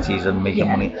 the charities and making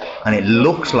money. And it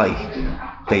looks like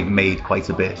they've made quite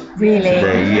a bit. Really?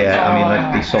 Today. Yeah, I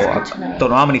mean, they sold, I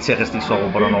don't know how many tickets they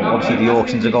sold, but I know obviously the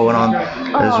auctions are going on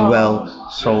as well.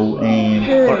 So,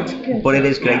 but it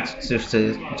is great just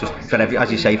for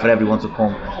as you say, for everyone to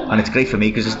come, and it's great for me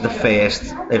because it's the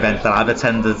first event that I've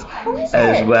attended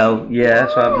as well. Yeah,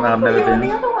 so I've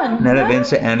never been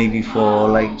to any before.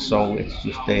 Like, so it's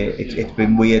just it's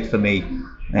been weird for me.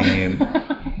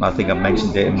 I think I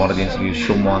mentioned it in one of the interviews.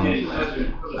 Someone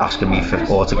asking me for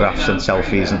autographs and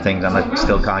selfies and things, and I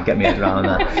still can't get my head around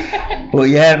that. But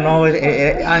yeah, no,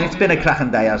 and it's been a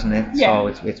cracking day, hasn't it? Yeah.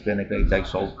 So it's been a great day.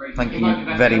 So thank you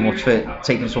very much for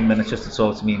taking some minutes just to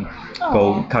talk to me and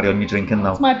go carry on your drinking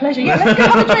now. It's my pleasure. Yeah, let's go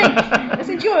have a drink. Let's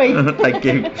enjoy. Thank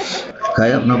you.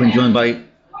 Okay, I've now been joined by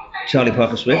Charlie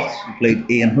Parker Swift, who played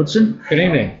Ian Hudson. Good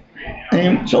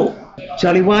evening. So,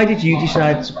 Charlie, why did you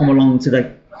decide to come along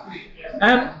today?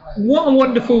 What a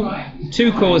wonderful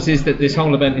two causes that this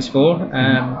whole event is for.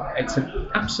 It's an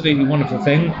absolutely wonderful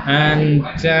thing, and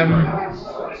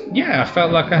I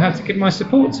felt like I had to give my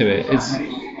support to it. It's,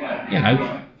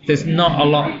 there's not a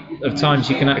lot of times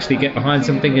you can actually get behind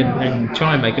something and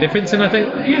try and make a difference, and I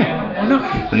think, why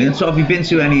not? Brilliant. So have you been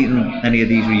to any of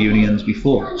these reunions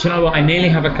before? Do you know what? I nearly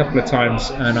have a couple of times,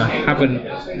 and I haven't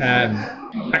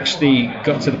actually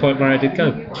got to the point where I did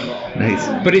go. Nice.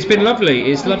 But it's been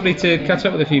lovely. It's lovely to catch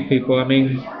up with a few people. I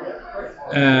mean,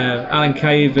 Alan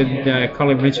Cave and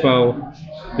Colin Ridgewell,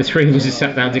 the three of us have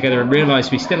sat down together and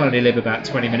realised we still only live about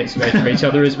 20 minutes away from each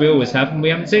other, as we always have, and we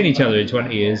haven't seen each other in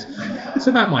 20 years.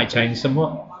 So that might change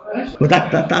somewhat. But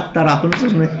that happens,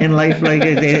 doesn't it, in life? Like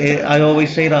I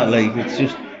always say that, like, it's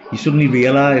just, you suddenly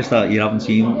realise that you haven't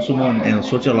seen someone in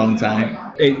such a long time.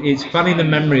 It's funny the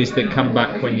memories that come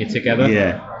back when you're together.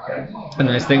 Yeah. And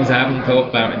there's things I haven't thought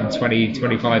about in 20,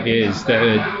 25 years that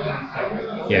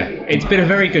are, it's been a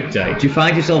very good day. Do you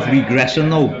find yourself regressing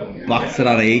though, back to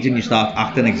that age, and you start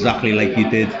acting exactly like you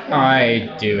did?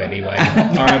 I do anyway.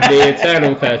 I'm the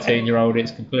eternal 13-year-old.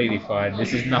 It's completely fine.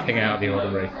 This is nothing out of the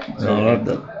ordinary.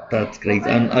 That's great.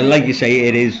 And like you say,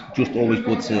 it is just always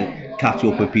good to catch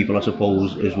up with people, I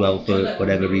suppose, as well, for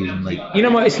whatever reason. Like, you know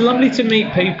what? It's lovely to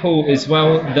meet people as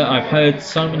well that I've heard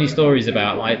so many stories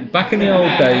about. Like back in the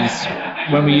old days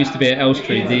when we used to be at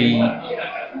Elstree,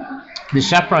 the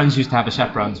chaperones used to have a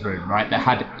chaperones room, right? That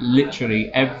had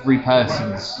literally every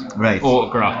person's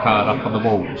autograph card up on the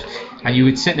walls. And you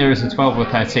would sit there as a 12 or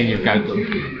 13, you'd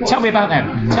go, tell me about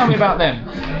them, tell me about them.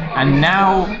 And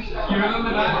now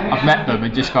I've met them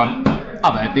and just gone,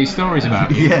 I've heard these stories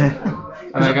about you. Yeah.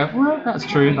 And they go, well, that's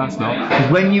true, that's not.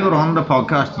 Because when you were on the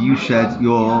podcast, you said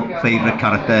your favourite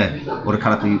character, or one of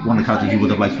the characters you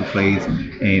would have liked to have played,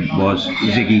 was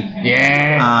Ziggy.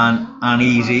 Yeah. And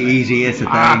he's here today.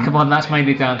 Come on, that's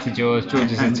mainly down to George.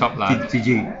 George is a top lad.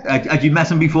 Had you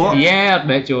met him before? Yeah, I'd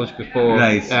met George before.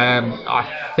 Right.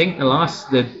 I think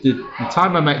the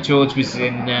time I met George was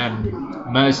in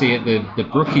Mersey at the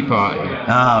Brookie party.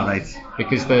 Ah, right.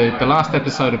 Because the last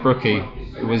episode of Brookie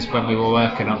was when we were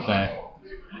working up there.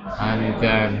 And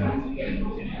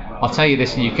I'll tell you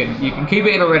this, and you can keep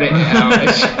it in already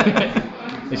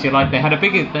as you like. They had a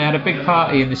big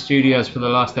party in the studios for the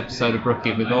last episode of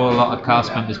Brookie with a lot of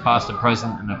cast members past and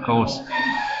present, and of course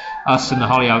us and the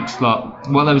Hollyoaks lot.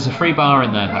 Well, there was a free bar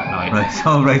in there that night. Right.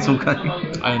 Oh, right. Okay.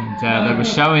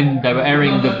 And they were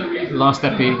airing the last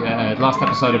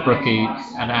episode of Brookie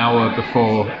an hour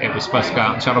before it was supposed to go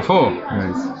out on Channel 4.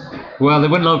 Right. Well, they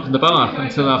wouldn't open the bar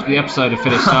until after the episode had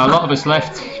finished, so a lot of us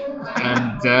left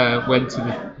and went to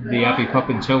the Abbey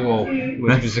Pub in Chilwell,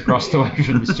 which was across the way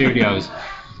from the studios.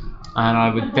 And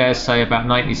I would dare say about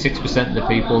 96% of the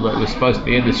people that were supposed to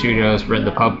be in the studios were in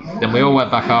the pub. Then we all went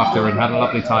back after and had a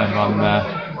lovely time on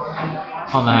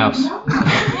the house.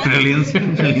 Brilliant.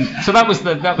 So that was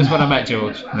when I met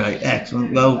George. Right,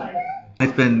 excellent. Well,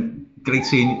 it's been great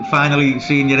finally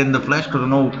seeing you in the flesh, because I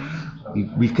know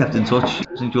we've kept in touch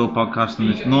since your podcast,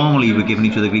 and normally we're giving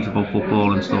each other grief about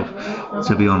football and stuff,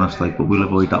 to be honest, like, but we'll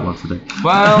avoid that one today.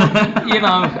 Well, you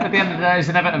know, at the end of the day, as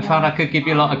an Everton fan, I could give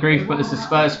you a lot of grief, but as a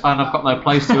Spurs fan, I've got no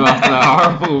place to after that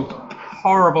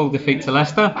horrible defeat to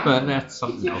Leicester, but that's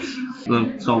something else.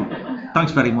 Well, so,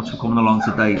 thanks very much for coming along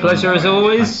today. Pleasure as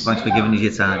always. Thanks for giving us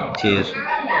your time. Cheers.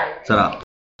 Ta-ra.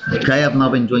 Okay, I've now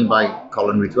been joined by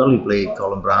Colin Ridgewell, who played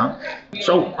Colin Brown.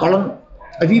 So, Colin,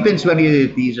 have you been to any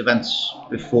of these events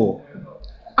before?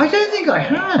 I don't think I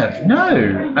have,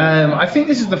 no. I think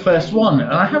this is the first one,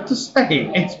 and I have to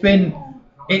say,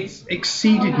 it's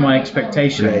exceeded my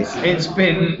expectations. Right. It's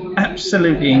been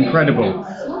absolutely incredible.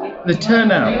 The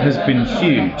turnout has been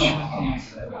huge.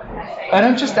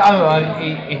 And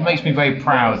it makes me very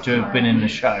proud to have been in the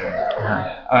show,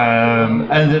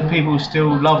 and that people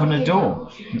still love and adore.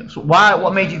 So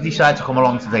what made you decide to come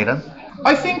along today then?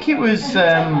 I think it was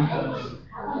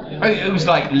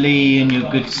like Lee and your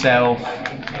good self,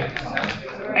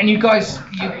 and you guys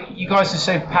are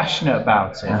so passionate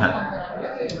about it,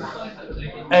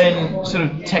 and sort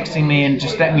of texting me and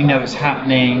just letting me know it's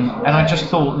happening. And I just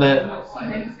thought that.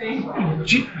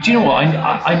 Do you know what?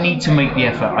 I need to make the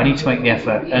effort. I need to make the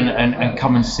effort and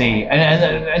come and see.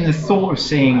 And the thought of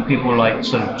seeing people like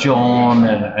sort of John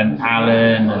and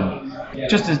Alan and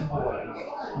just to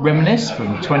reminisce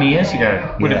from 20 years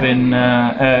ago would have been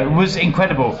was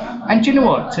incredible. And do you know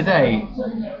what? Today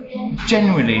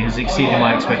genuinely has exceeded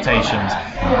my expectations.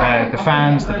 The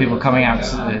fans, the people coming out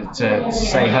to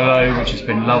say hello, which has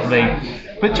been lovely.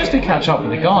 But just to catch up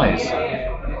with the guys.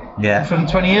 Yeah. From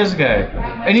 20 years ago.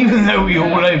 And even though we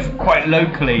all live quite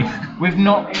locally, we've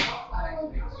not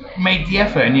made the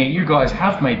effort, and yet you guys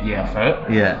have made the effort.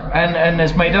 Yeah. And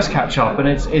has made us catch up, and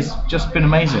it's just been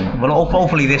amazing. Well,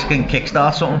 hopefully this can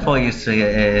kickstart something for you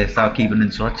to start keeping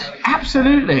in touch.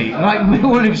 Absolutely. Like, we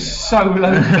all live so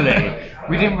locally.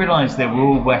 We didn't realise that we're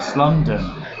all West London.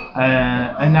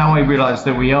 And now we realise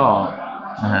that we are.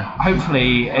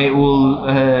 Hopefully it will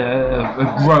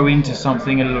grow into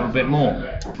something a little bit more.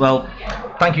 Well,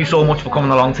 thank you so much for coming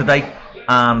along today,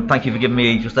 and thank you for giving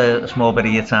me just a small bit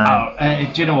of your time.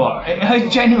 Do you know what?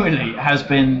 It genuinely has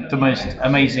been the most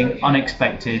amazing,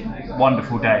 unexpected,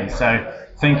 wonderful day. So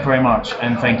thank you very much,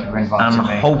 and thank you for inviting me.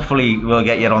 And hopefully we'll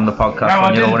get you on the podcast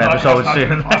on your own episode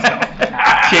soon.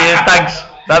 Cheers, thanks.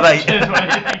 Bye-bye. Cheers,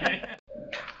 mate.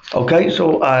 Okay,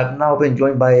 so I've now been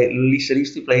joined by Lisa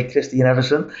East, who played Christine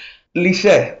Everson.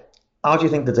 Lisa, how do you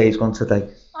think the day's gone today?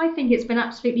 I think it's been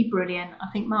absolutely brilliant. I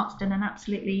think Mark's done an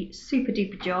absolutely super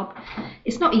duper job.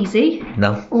 It's not easy,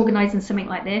 organising something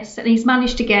like this, and he's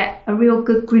managed to get a real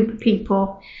good group of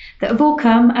people that have all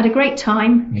come, had a great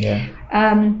time. Yeah.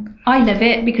 I love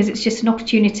it because it's just an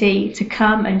opportunity to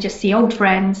come and just see old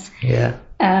friends. Yeah.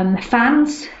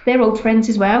 Fans, they're old friends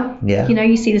as well. Yeah. You know,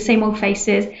 you see the same old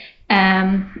faces.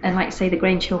 And like you say, the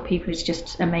Grange Hill people is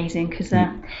just amazing because.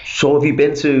 So have you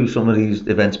been to some of these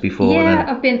events before? Yeah,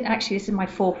 I've been. Actually, this is my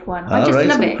fourth one. I just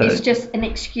love it. It's just an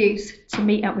excuse to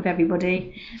meet up with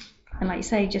everybody, and like you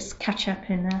say, just catch up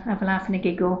and have a laugh and a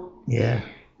giggle. Yeah.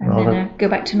 And then go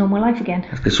back to normal life again.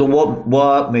 So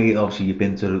what? Maybe obviously you've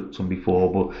been to some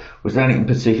before, but was there anything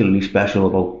particularly special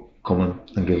about coming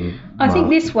and giving? I think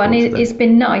this one has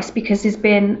been nice because there's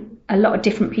been a lot of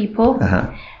different people.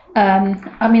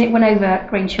 I mean, it went over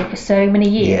Grange Hill for so many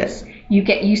years. Yeah. You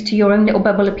get used to your own little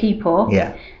bubble of people.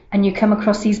 Yeah. And you come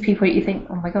across these people that you think,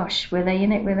 oh my gosh, were they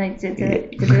in it? Were they did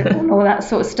all that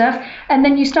sort of stuff? And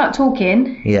then you start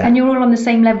talking, and you're all on the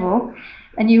same level,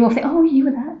 and you all think, oh, you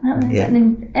were that. Yeah.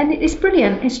 And it's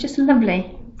brilliant. It's just lovely.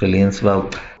 Brilliant. Well,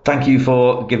 thank you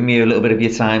for giving me a little bit of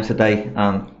your time today,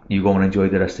 and you go and enjoy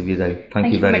the rest of your day.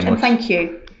 Thank you very much. And thank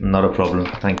you. Not a problem.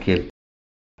 Thank you.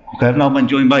 Okay, I've now been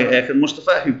joined by Erkan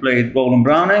Mustafa, who played Roland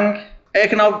Browning.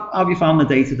 Erkan, how have you found the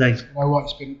day today? You know what,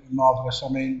 it's been marvellous. I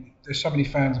mean, there's so many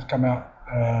fans have come out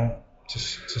to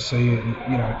see it.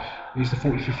 You know, it's the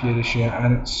 45th year this year,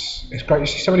 and it's great to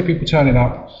see so many people turning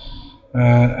up.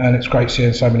 And it's great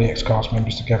seeing so many ex-cast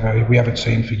members together who we haven't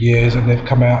seen for years, and they've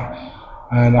come out.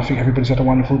 And I think everybody's had a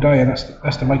wonderful day, and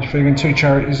that's the major thing. And two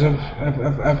charities have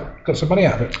got some money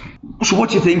out of it. So what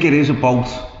do you think it is about?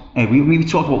 We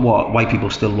talked about why people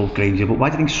still love Granger, but why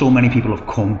do you think so many people have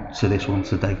come to this one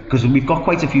today? Because we've got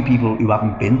quite a few people who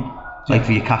haven't been, like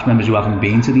for your cast members who haven't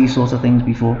been to these sorts of things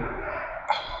before.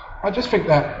 I just think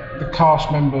that the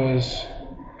cast members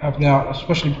have now,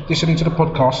 especially listening to the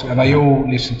podcast, and they all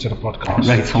listen to the podcast.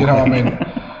 Right, okay. You know what I mean?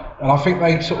 And I think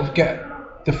they sort of get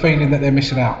the feeling that they're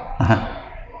missing out.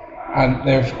 And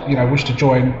they've, wish to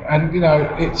join, and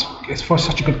it's for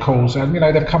such a good cause, and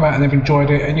they've come out and they've enjoyed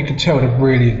it, and you can tell they've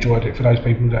really enjoyed it for those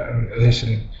people that are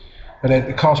listening. But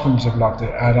the cast members have loved it,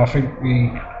 and I think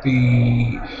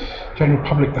the general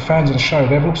public, the fans of the show,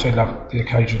 they've also loved the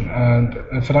occasion.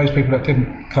 And for those people that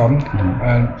didn't come,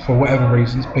 and for whatever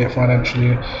reasons, be it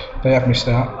financially, they have missed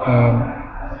out.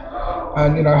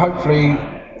 And you know, hopefully,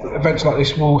 events like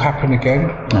this will happen again.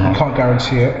 I can't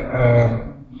guarantee it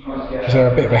because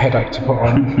they're a bit of a headache to put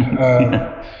on.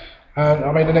 And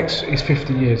I mean, the next is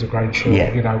 50 years of Grange Hill.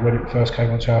 You know, when it first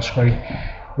came onto our screen.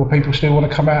 Will people still want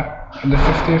to come out in the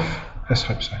 50th? Let's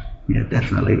hope so. Yeah,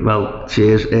 definitely. Well,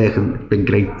 cheers, Erkin. It's been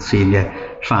great seeing you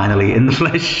finally in the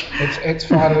flesh. It's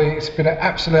been an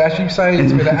absolute, as you say,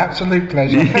 it's been an absolute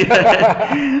pleasure.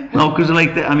 No, because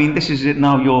I mean, this is it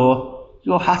now.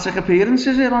 Your hat-trick appearance,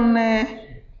 is it on? On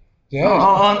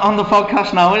the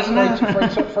podcast now, isn't it?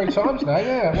 Three times now,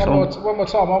 yeah. One more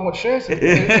time, how much shares? Listen,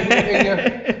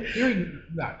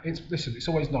 it's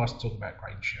always nice to talk about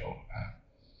Grange Hill,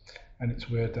 and it's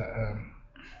weird that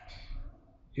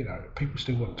you know, people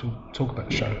still want to talk about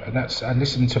the show, and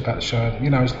listen to about the show. You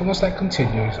know, as long as that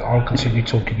continues, I'll continue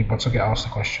talking once I get asked the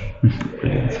question.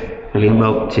 Brilliant.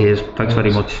 Well, cheers. Thanks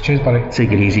very much. Cheers, buddy.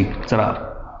 Take it easy. Ta-ra.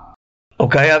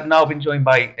 Okay, I've now been joined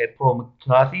by Paul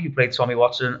McCarthy, who played Tommy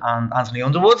Watson, and Anthony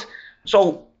Underwood.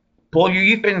 So, Paul,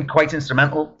 you've been quite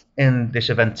instrumental in this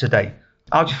event today.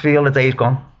 How do you feel the day's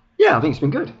gone? Yeah, I think it's been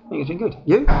good.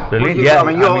 You? Brilliant. Yeah, I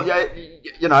mean,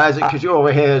 you know, because you're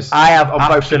over here on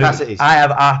both capacities. I have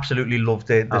absolutely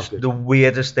loved it. The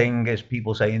weirdest thing is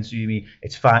people saying to me,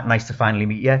 "It's nice to finally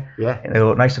meet you." Yeah. You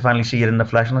know, nice to finally see you in the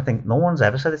flesh, and I think no one's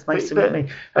ever said it's nice to meet me.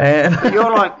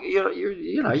 You're like,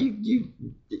 you know,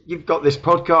 you've got this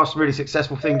podcast, really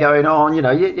successful thing going on. You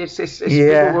know,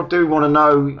 people do want to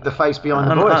know the face behind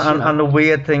the voice. And the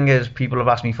weird thing is, people have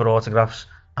asked me for autographs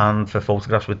and for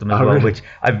photographs with them as well, which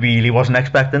I really wasn't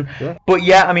expecting. Yeah. But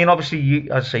yeah, I mean, obviously,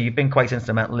 you've been quite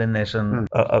instrumental in this, and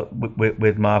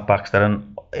with Mark Baxter,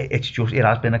 and it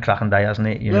has been a cracking day, hasn't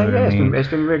it? You know what I mean? It's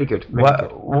been really good.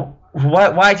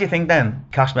 Why do you think then,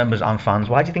 cast members and fans,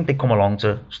 why do you think they come along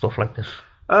to stuff like this?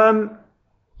 But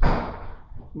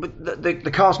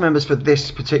the cast members for this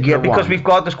particular one, because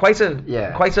there's quite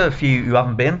a few who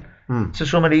haven't been to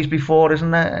some of these before,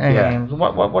 isn't there?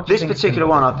 What this particular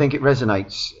one, I think it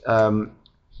resonates.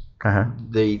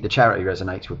 The charity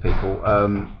resonates with people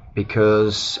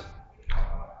because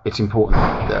it's important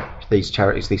that these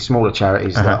charities, these smaller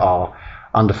charities that are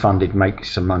underfunded, make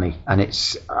some money, and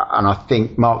I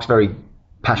think Mark's very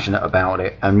passionate about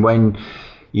it. And when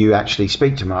you actually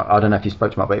speak to Mark, I don't know if you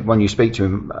spoke to Mark, but when you speak to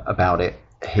him about it,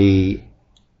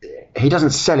 he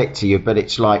doesn't sell it to you, but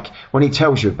it's like when he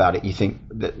tells you about it, you think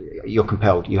that you're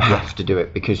compelled. You have to do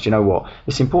it because you know what?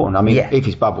 It's important. I mean,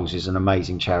 Evie's Bubbles is an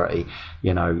amazing charity.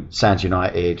 You know, Sands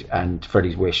United and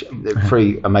Freddie's Wish,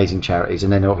 3 amazing charities.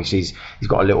 And then obviously he's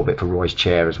got a little bit for Roy's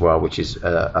Chair as well, which is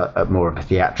a more of a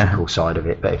theatrical side of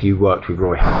it. But if you worked with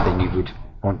Roy, then you would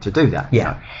want to do that.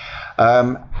 Yeah.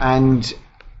 You know? And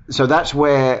so that's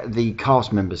where the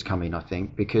cast members come in, I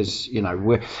think, because you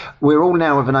know we're all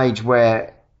now of an age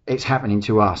where it's happening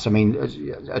to us. I mean,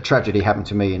 a tragedy happened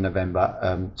to me in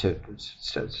November to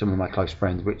some of my close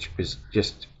friends, which was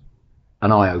just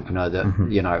an eye opener. That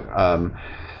you know,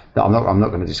 that I'm not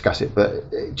going to discuss it,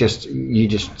 but you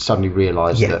just suddenly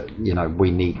realise that you know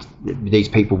we need these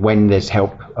people when there's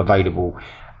help available.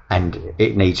 And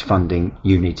it needs funding.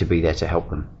 You need to be there to help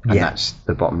them, and that's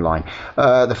the bottom line.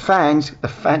 The fans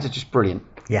are just brilliant.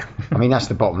 Yeah, I mean that's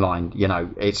the bottom line. You know,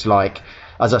 it's like,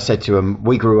 as I said to them,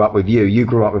 we grew up with you. You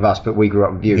grew up with us, but we grew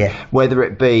up with you. Yeah. Whether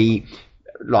it be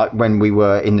like when we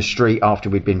were in the street after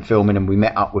we'd been filming and we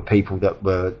met up with people that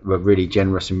were really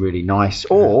generous and really nice,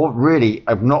 or really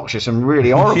obnoxious and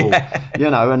really horrible. You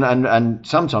know, and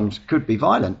sometimes could be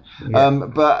violent. Yeah.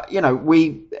 But you know,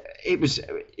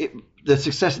 the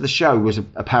success of the show was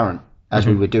apparent as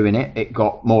we were doing it. It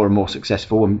got more and more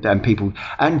successful, and people,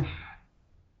 and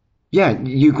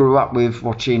you grew up with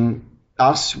watching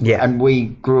us, and we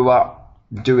grew up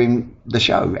doing the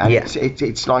show, and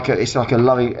it's like a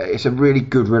loving, it's a really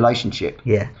good relationship.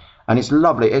 Yeah. And it's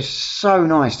lovely. It's so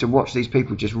nice to watch these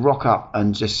people just rock up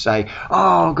and just say,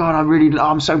 "Oh God,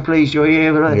 I'm so pleased you're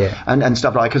here," and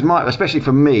stuff like that. Because especially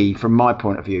for me, from my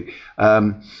point of view,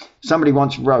 somebody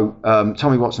once wrote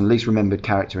Tommy Watson, least remembered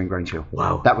character in Grange Hill.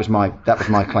 Wow. That was my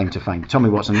claim to fame. Tommy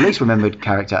Watson, least remembered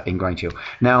character in Grange Hill.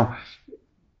 Now,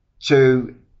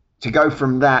 to go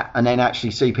from that and then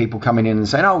actually see people coming in and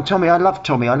saying, "Oh, Tommy, I love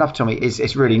Tommy,"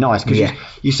 it's really nice because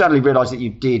you suddenly realise that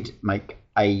you did make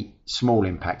a small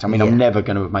impact. I mean, I'm never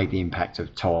going to have made the impact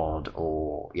of Todd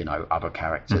or, you know, other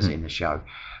characters in the show.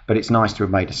 But it's nice to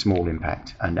have made a small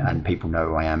impact and people know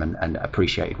who I am and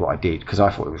appreciated what I did, because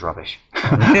I thought it was rubbish.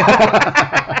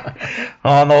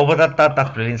 Oh no, but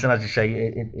that's brilliant. And as you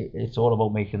say, it's all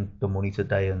about making the money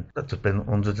today, and there's been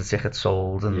hundreds of tickets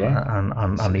sold, and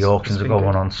the auctions are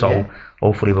going on. So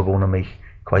hopefully we're going to make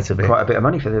quite a bit of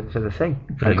money for the thing.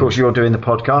 And of course, you're doing the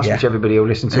podcast, which everybody will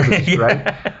listen to, which is great.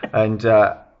 And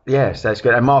yes, that's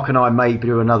good. And Mark and I may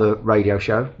do another radio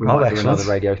show. We might do another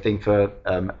radio thing for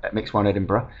Mix One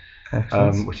Edinburgh,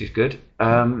 which is good.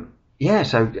 So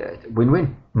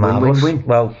win-win. Win-win-win.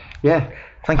 Well,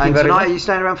 thank you very much. Are you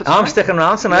staying around for tonight? I'm sticking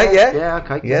around tonight, Yeah,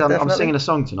 okay. I'm singing a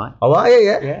song tonight. Oh, are you?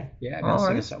 Yeah. I'm going to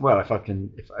sing a song. Well, if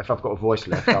I've got a voice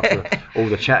left after all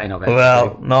the chatting I've had.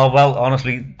 Well,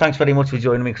 honestly, thanks very much for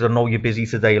joining me, because I know you're busy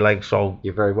today, so.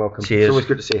 You're very welcome. Cheers. It's always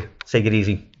good to see you. Take it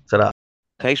easy. Ta-da.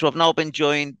 Okay, so I've now been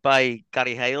joined by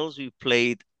Gary Hales, who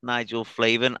played Nigel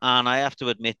Flavin, and I have to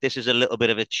admit, this is a little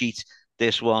bit of a cheat,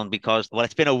 this one, because, well,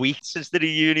 it's been a week since the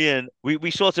reunion.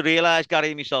 We sort of realised, Gary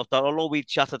and myself, that although we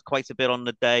chatted quite a bit on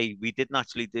the day, we didn't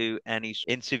actually do any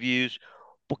interviews.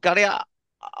 But Gary, I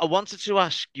wanted to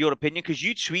ask your opinion, because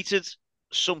you tweeted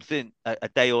something a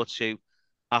day or two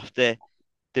after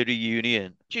the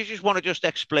reunion. Do you just want to just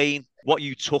explain what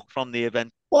you took from the event?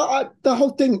 Well, the whole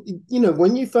thing, you know,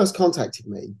 when you first contacted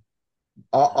me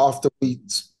after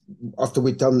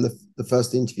we'd done the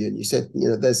first interview, and you said, you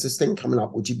know, there's this thing coming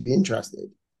up, would you be interested?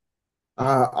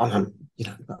 And you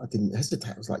know, I didn't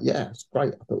hesitate. I was like, yeah, it's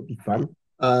great. I thought it'd be fun.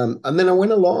 And then I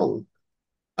went along,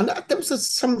 and there was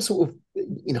some sort of,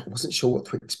 you know, I wasn't sure what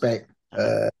to expect.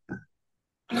 And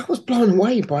I was blown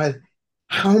away by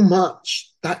how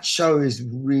much that show is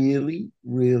really,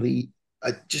 really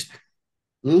just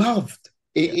loved.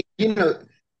 It, you know,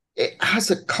 it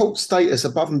has a cult status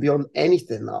above and beyond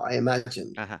anything that I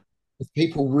imagined. With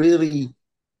people really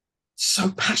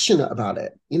so passionate about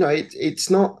it. You know, it's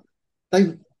not,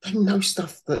 they know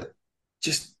stuff that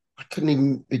just I couldn't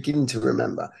even begin to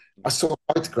remember. I saw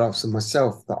photographs of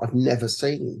myself that I've never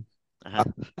seen.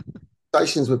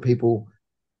 Conversations with people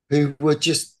who were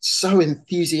just so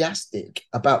enthusiastic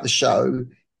about the show,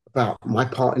 about my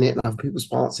part in it and other people's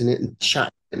parts in it, and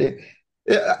chatting in it.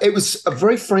 It was a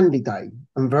very friendly day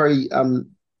and very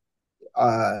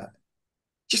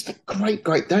just a great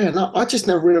day. And I just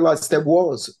never realised there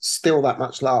was still that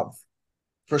much love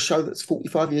for a show that's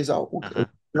 45 years old.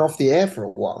 It's been off the air for a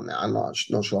while now. I'm not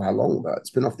sure how long, but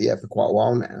it's been off the air for quite a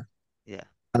while now. Yeah.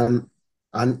 And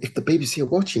if the BBC are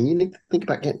watching, you need to think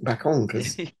about getting back on,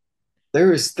 because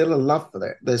there is still a love for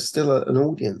that. There's still an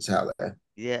audience out there.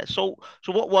 Yeah. So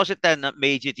what was it then that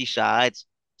made you decide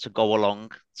to go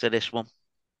along to this one?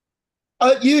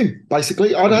 You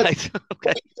basically. I don't.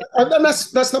 Okay. And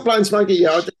that's not blowing smoke at you.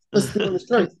 That's the honest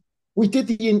truth. We did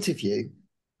the interview,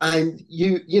 and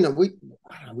you know we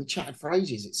chatted for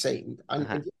ages, it seemed,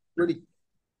 and really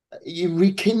you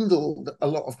rekindled a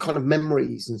lot of kind of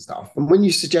memories and stuff. And when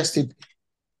you suggested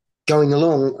going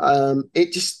along,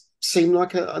 it just seemed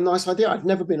like a nice idea. I'd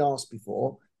never been asked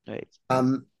before. Right.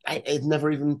 It never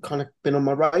even kind of been on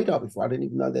my radar before. I didn't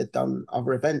even know they'd done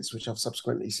other events, which I've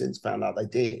subsequently since found out they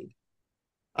did.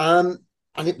 And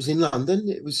it was in London.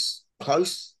 It was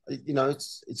close. You know,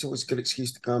 it's always a good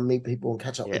excuse to go and meet people and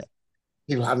catch up with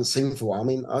people I haven't seen for a while. I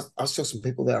mean, I saw some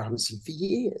people there I haven't seen for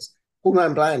years. Paul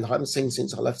Man Bland, I haven't seen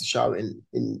since I left the show in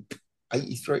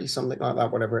 83, something like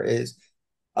that, whatever it is.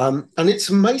 And it's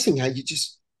amazing how you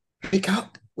just pick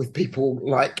up with people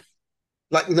like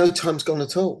no time's gone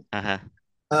at all.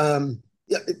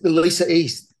 Lisa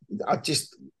East,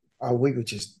 we were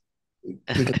just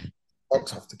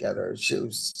box off together. She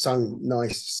was so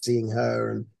nice seeing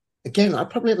her, and again, I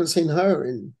probably haven't seen her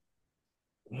in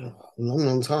a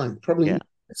long time, probably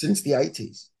since the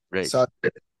 80s. Right. So,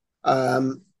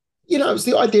 you know, it was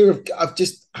the idea of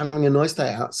just having a nice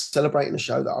day out, celebrating a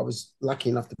show that I was lucky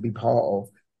enough to be part of,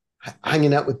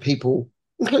 hanging out with people,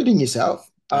 including yourself,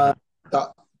 that,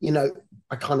 you know,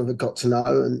 I kind of had got to know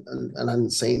and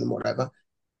hadn't seen and whatever.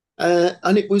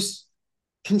 And it was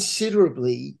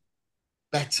considerably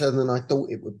better than I thought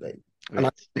it would be. And I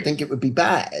didn't think it would be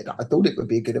bad. I thought it would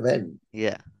be a good event.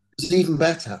 Yeah. It was even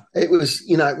better. It was,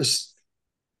 you know, it was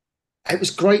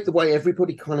great the way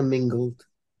everybody kind of mingled.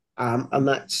 And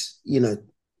that's, you know,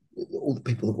 all the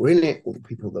people that were in it, all the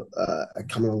people that are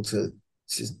coming on to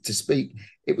speak.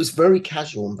 It was very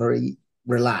casual and very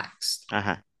relaxed.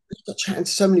 I got chatting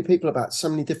to so many people about so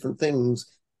many different things,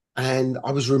 and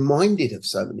I was reminded of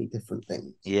so many different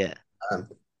things. Yeah.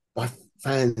 By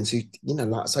fans who, you know,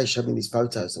 like I say, showed me these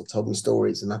photos or told me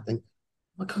stories, and I think,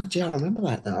 oh my God, yeah, I remember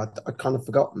that now. I'd kind of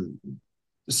forgotten.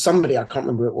 somebody, I can't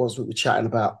remember who it was, we were chatting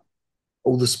about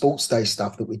all the sports day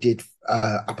stuff that we did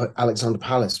up at Alexander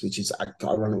Palace, which is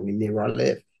ironically near where I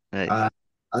live. Right.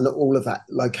 And all of that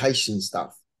location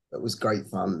stuff. That was great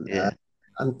fun. Yeah.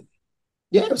 And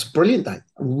yeah, it was a brilliant day. I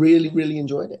really, really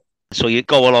enjoyed it. So you'd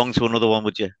go along to another one,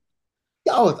 would you?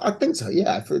 Yeah, I think so.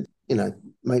 Yeah, for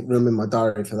make room in my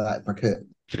diary for that if I could.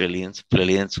 Brilliant,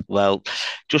 brilliant. Well,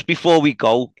 just before we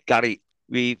go, Gary,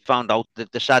 we found out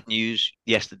that the sad news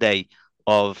yesterday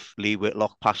of Lee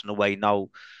Whitlock passing away. Now,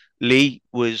 Lee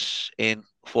was in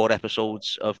 4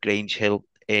 episodes of Grange Hill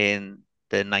in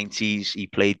the 90s. He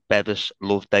played Bevis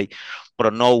Loveday. But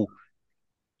I know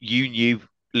you knew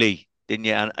Lee, didn't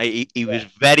you? And he was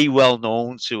very well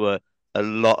known to a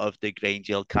lot of the Grange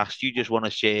Hill cast. You just want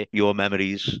to share your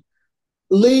memories?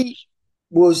 Lee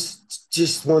was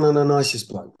just one of the nicest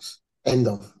blokes. End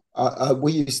of.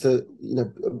 We used to,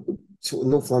 sort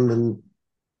of North London,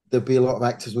 there'd be a lot of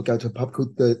actors would go to a pub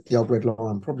called the Old Red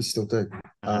Lion, probably still do.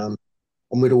 And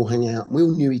we'd all hang out. We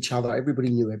all knew each other. Everybody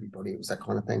knew everybody. It was that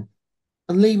kind of thing.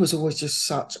 And Lee was always just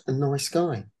such a nice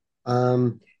guy.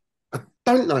 I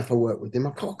don't know if I worked with him.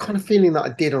 I've got a kind of feeling that I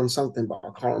did on something, but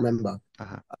I can't remember.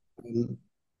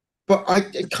 But I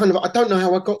don't know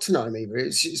how I got to know him either.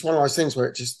 It's one of those things where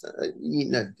it just,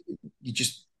 you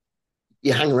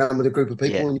hang around with a group of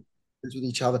people and you're with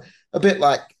each other. A bit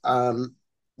like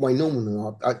Wayne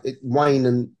Norman. Wayne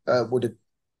and would have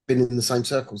been in the same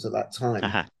circles at that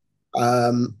time.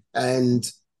 And,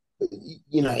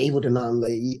 he would have known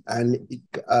Lee, and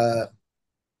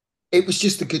it was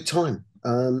just a good time.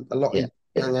 A lot of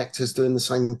young actors doing the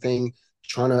same thing,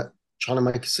 trying to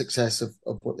make a success of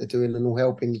what they're doing and all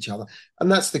helping each other.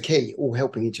 And that's the key, all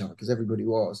helping each other, because everybody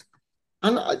was.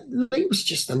 And Lee was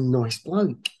just a nice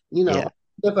bloke. I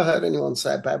never heard anyone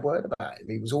say a bad word about him.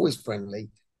 He was always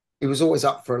friendly. He was always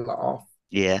up for a laugh.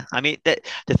 Yeah. I mean, the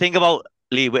thing about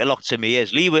Lee Whitlock to me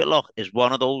is Lee Whitlock is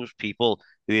one of those people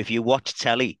who, if you watch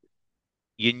telly,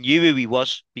 you knew who he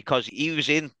was because he was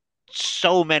in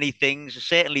so many things,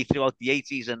 certainly throughout the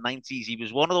 80s and 90s. He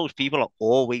was one of those people that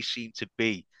always seemed to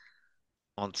be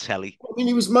on telly. I mean,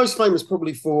 he was most famous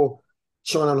probably for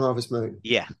Shine on Harvest Moon.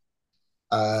 Yeah.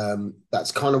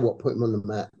 That's kind of what put him on the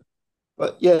map.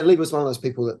 But yeah, Lee was one of those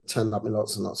people that turned up in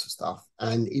lots and lots of stuff,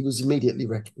 and he was immediately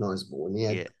recognisable, and he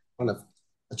had kind of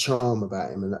a charm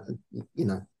about him, and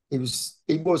he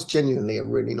was genuinely a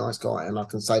really nice guy, and I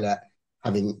can say that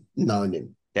having known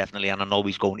him. Definitely, and I know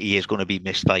he is going to be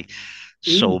missed by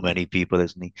so many people,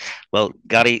 isn't he? Well,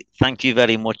 Gary, thank you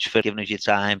very much for giving us your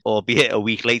time, albeit a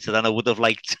week later than I would have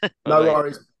liked. No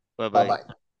worries. Bye-bye.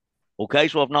 Okay,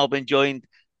 so I've now been joined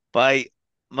by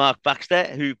Mark Baxter,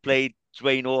 who played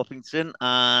Dwayne Orpington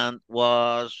and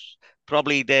was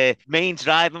probably the main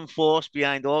driving force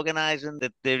behind organising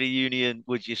the reunion,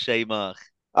 would you say, Mark?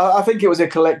 I think it was a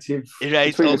collective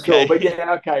between us all, but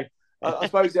yeah, okay. I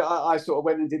suppose I sort of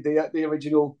went and did the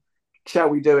original "Shall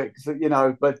we do it?"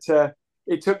 But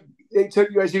it took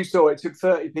you, as you saw, it took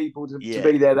 30 people to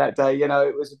be there that day.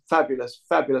 It was a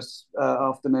fabulous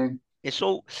afternoon. Yeah,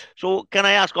 so can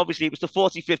I ask? Obviously, it was the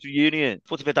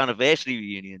 45th anniversary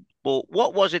reunion. But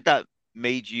what was it that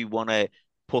made you want to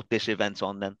put this event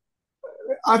on then?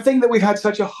 I think that we've had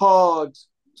such a hard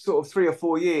sort of 3 or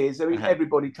 4 years. I mean,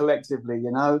 everybody collectively,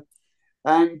 and I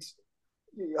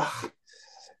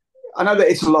know that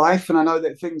it's life, and I know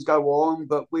that things go on,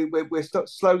 but we're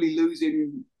slowly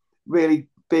losing really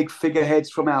big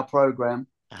figureheads from our program.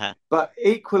 But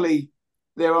equally,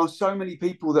 there are so many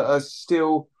people that are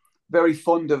still very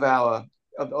fond of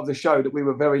of the show that we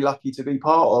were very lucky to be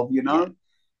part of,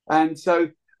 And so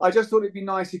I just thought it'd be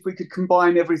nice if we could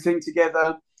combine everything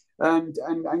together and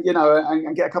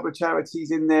get a couple of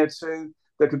charities in there too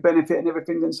that could benefit and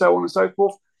everything, and so on and so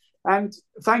forth. And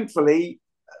thankfully,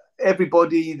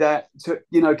 everybody that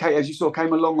Kate, as you saw,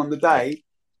 came along on the day,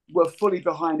 were fully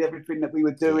behind everything that we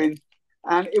were doing,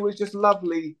 and it was just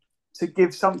lovely to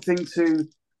give something to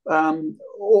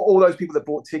all those people that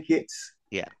bought tickets,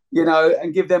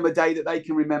 and give them a day that they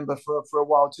can remember for a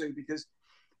while too. Because,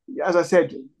 as I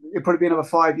said, it'll probably be another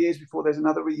 5 years before there's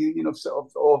another reunion of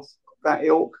that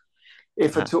ilk,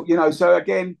 if at all. So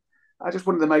again, I just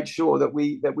wanted to make sure that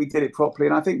we did it properly,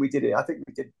 and I think we did it. I think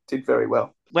we did very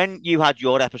well. When you had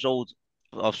your episode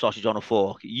of Sausage on a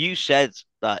Fork, you said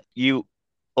that you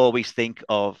always think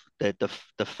of the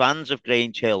fans of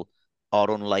Grange Hill are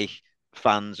unlike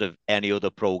fans of any other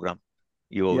program.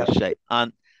 You always say,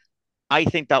 and I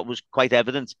think that was quite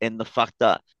evident in the fact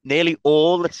that nearly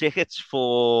all the tickets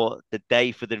for the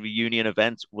day for the reunion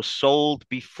event were sold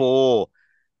before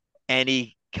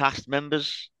any cast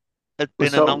members had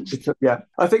been announced. Yeah,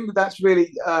 I think that's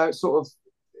really sort of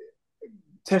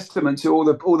testament to all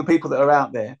the people that are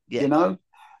out there, you know.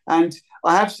 And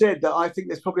I have said that I think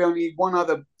there's probably only one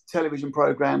other television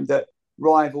program that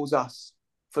rivals us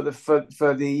for the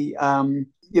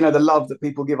the love that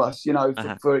people give us, you know,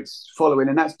 for its following,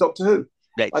 and that's Doctor Who.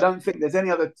 Right. I don't think there's any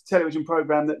other television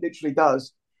program that literally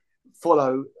does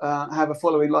have a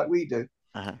following like we do.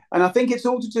 And I think it's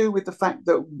all to do with the fact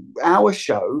that our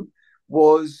show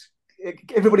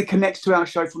everybody connects to our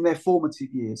show from their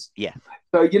formative years. Yeah.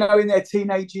 So, you know, in their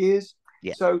teenage years.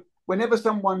 Yeah. So whenever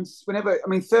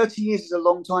 30 years is a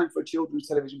long time for a children's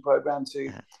television program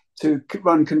to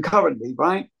run concurrently,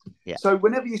 right? Yeah. So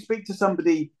whenever you speak to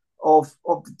somebody of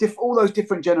all those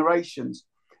different generations,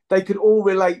 they could all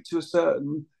relate to a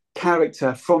certain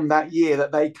character from that year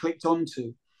that they clicked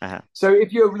onto. So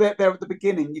if you're there at the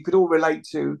beginning, you could all relate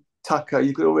to Tucker,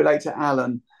 you could all relate to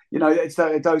Alan, you know, it's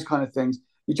those kind of things.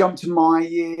 You jump to my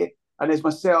year, and there's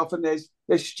myself, and there's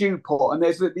Stu Pot, and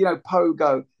there's, you know,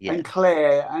 Pogo and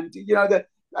Claire, and, you know,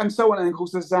 and so on, and of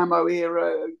course the Zamo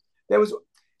era.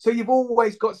 So you've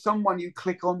always got someone you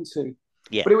click onto.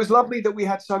 Yeah. But it was lovely that we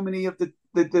had so many of the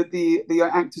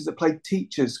actors that played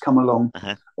teachers come along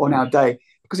on our day,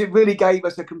 because it really gave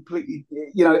us a completely,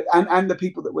 you know, and the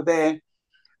people that were there,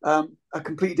 a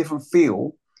completely different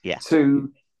feel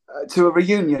to a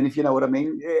reunion, if you know what I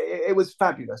mean. It was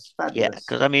fabulous. Yeah,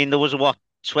 because I mean, there was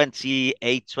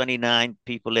 28, 29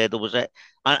 people there. There was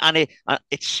and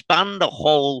it spanned the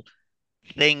whole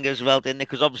thing as well, didn't it?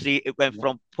 Because obviously it went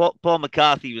from Paul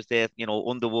McCarthy was there, you know,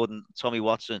 Underwood and Tommy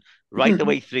Watson, right the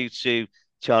way through to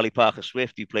Charlie Parker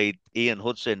Swift, who played Ian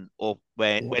Hudson up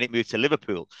when it moved to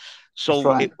Liverpool. So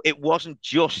right. it wasn't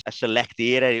just a select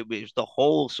era; it was the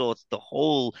whole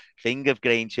thing of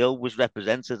Grange Hill was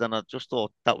represented, and I just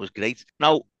thought that was great.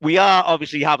 Now we are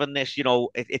obviously having this, you know,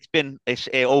 it's been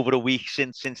over a week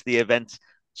since the event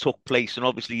took place, and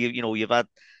obviously you've had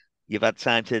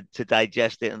time to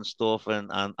digest it and stuff,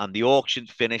 and the auction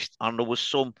finished, and there was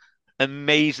some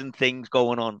amazing things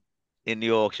going on in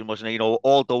the auction, wasn't it? You know,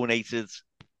 all donated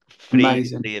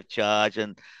free of charge.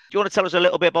 And do you want to tell us a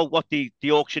little bit about what the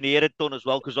auctioneer had done as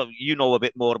well? Because you know a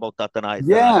bit more about that than I do.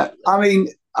 Yeah, I mean,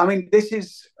 this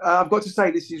is, I've got to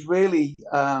say, this is really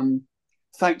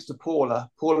thanks to Paula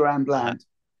Ann Bland.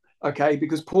 Okay,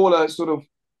 because Paula sort of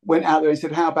went out there and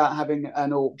said, how about having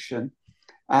an auction?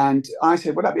 And I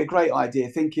said, well, that'd be a great idea,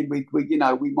 thinking we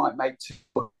might make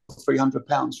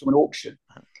 £300 from an auction.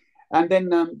 And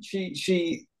then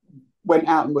she went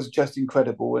out and was just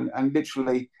incredible, and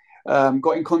literally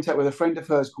got in contact with a friend of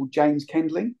hers called James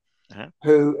Kendling,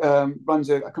 who runs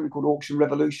a company called Auction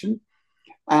Revolution.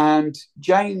 And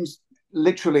James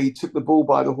literally took the bull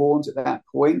by the horns at that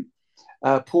point.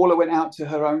 Paula went out to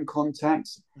her own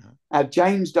contacts.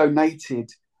 James donated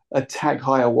a tag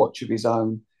hire watch of his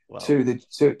own to the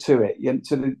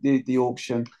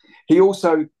auction. He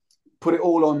also put it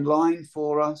all online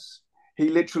for us. He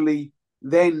literally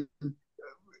then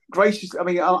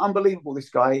unbelievable, this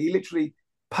guy. He literally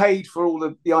paid for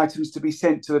all the items to be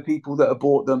sent to the people that have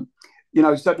bought them, you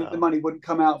know, so that the money wouldn't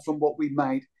come out from what we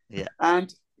made. Yeah.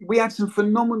 And we had some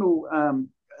phenomenal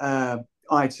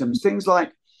items, things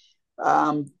like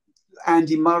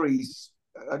Andy Murray's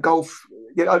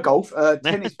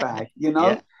tennis bag, you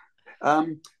know. Yeah.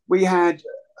 We had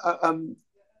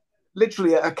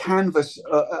literally a canvas,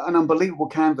 an unbelievable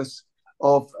canvas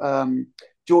of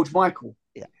George Michael.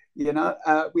 Yeah. You know,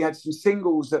 we had some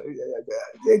singles that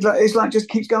it's like just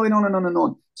keeps going on and on and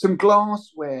on. Some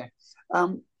glassware.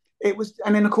 It was,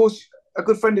 and then of course a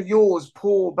good friend of yours,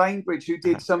 Paul Bainbridge, who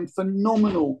did some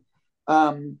phenomenal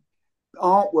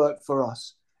artwork for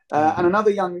us, and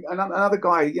another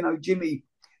guy, you know, Jimmy,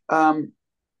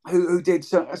 who did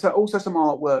also some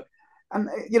artwork, and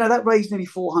you know that raised nearly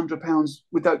 £400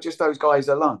 without just those guys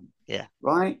alone. Yeah.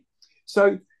 Right.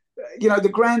 So, you know, the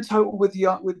grand total with the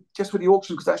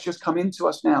auction, because that's just come into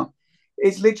us now,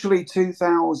 is literally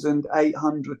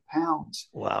 £2,800.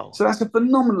 Wow! So that's a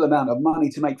phenomenal amount of money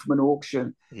to make from an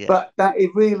auction. Yeah. But that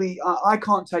it really, I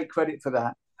can't take credit for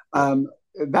that.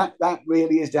 That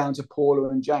really is down to Paula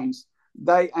and James.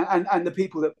 They and the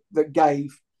people that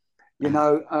gave. You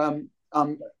know,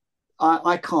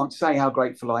 I can't say how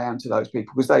grateful I am to those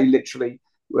people, because they literally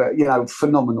were, you know,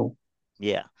 phenomenal.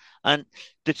 Yeah. And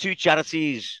the two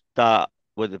charities that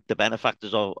were the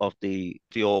benefactors of the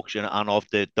auction and of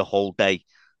the whole day,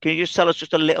 can you just tell us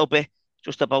just a little bit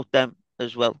just about them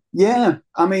as well? Yeah,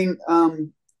 I mean,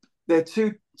 they're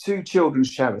two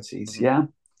children's charities. Yeah,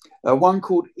 one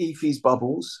called Effie's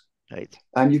Bubbles, right?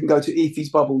 And you can go to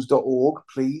effiesbubbles.org,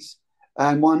 please.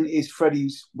 And one is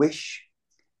Freddie's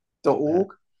Wish.org,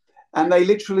 and they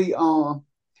literally are,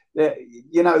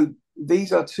 you know,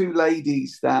 these are two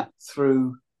ladies that,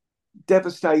 through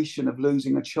devastation of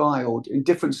losing a child in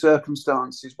different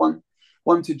circumstances, one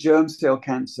to germ cell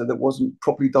cancer that wasn't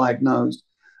properly diagnosed,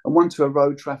 and one to a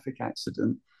road traffic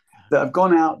accident, that have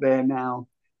gone out there now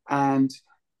and,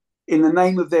 in the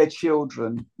name of their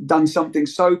children, done something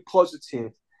so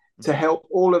positive to help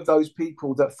all of those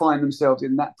people that find themselves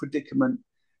in that predicament,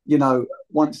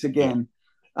 once again.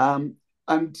 Every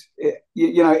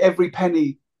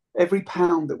penny, every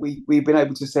pound that we've been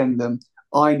able to send them,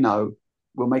 I know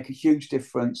will make a huge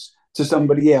difference to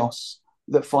somebody else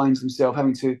that finds themselves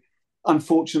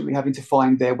unfortunately having to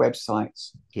find their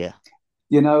websites. Yeah.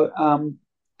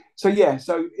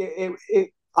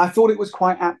 I thought it was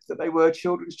quite apt that they were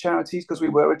children's charities, because we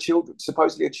were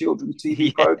supposedly a children's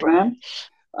TV program.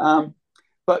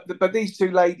 But these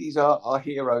two ladies are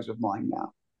heroes of mine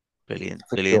now. Brilliant.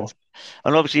 Sure.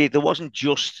 And obviously there wasn't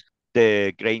just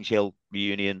the Grange Hill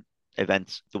reunion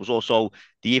event. There was also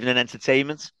the evening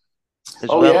entertainment as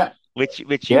well, which you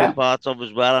were part of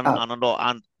as well.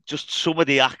 And just some of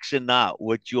the acts in that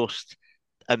were just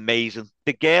amazing.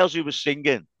 The girls who were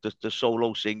singing, the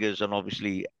solo singers, and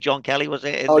obviously John Kelly, was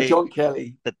it? John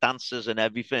Kelly. The dancers and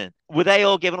everything. Were they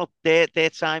all giving up their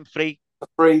time free?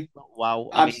 Free.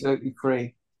 Wow. Absolutely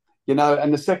free.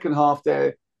 And the second half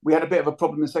there, we had a bit of a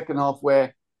problem in the second half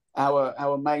where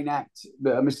our main act,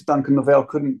 Mr. Duncan Novell,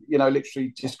 couldn't,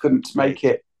 literally just couldn't make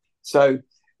it. So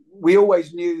we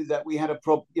always knew that we had a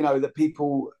problem, that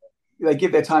people, they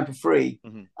give their time for free,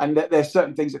 and that there's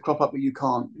certain things that crop up that you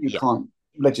can't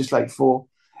legislate for.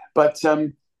 But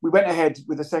we went ahead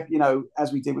with the second,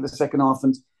 as we did with the second half,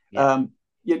 and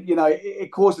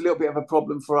it caused a little bit of a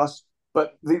problem for us.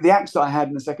 But the acts that I had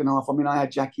in the second half, I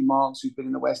had Jackie Marks, who's been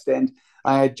in the West End.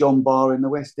 I had John Barr in the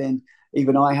West End.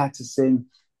 Even I had to sing.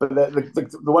 But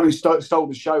the one who stole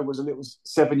the show was a little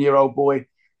 7-year-old boy,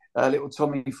 little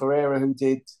Tommy Ferreira, who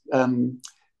did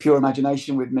Pure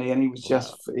Imagination with me, and he was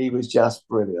just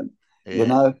brilliant.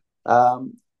 Yeah.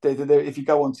 If you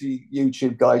go onto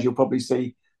YouTube, guys, you'll probably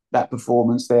see that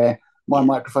performance there. My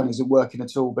microphone isn't working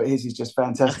at all, but his is just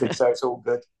fantastic. So it's all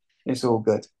good. It's all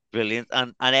good. Brilliant.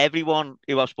 And everyone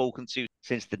who I've spoken to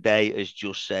since the day has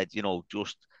just said,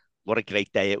 just what a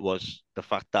great day it was. The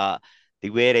fact that they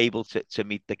were able to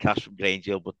meet the cast from Grange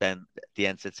Hill, but then the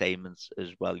entertainment as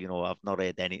well. I've not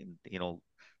heard anything,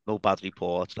 no bad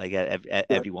reports. Like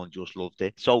everyone just loved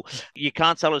it. So you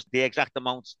can't tell us the exact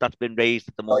amount that's been raised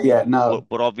at the moment. No.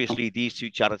 But obviously these two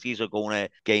charities are going to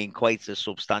gain quite a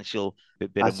substantial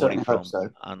bit of money from. So.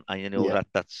 And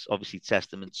that's obviously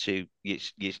testament to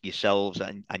yourselves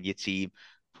and your team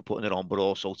for putting it on, but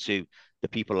also to the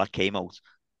people that came out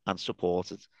and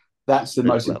supported. That's the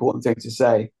most important thing to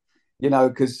say,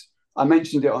 because I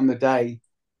mentioned it on the day,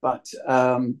 but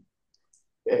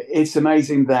it's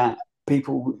amazing that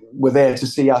people were there to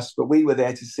see us, but we were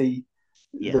there to see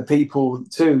the people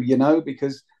too,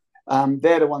 because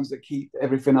they're the ones that keep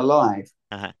everything alive.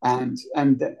 And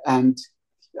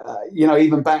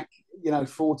even back,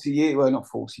 40 years, well, not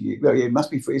 40 years, well, it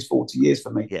must be, it's 40 years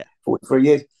for me, 43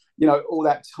 years, all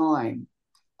that time,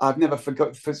 I've never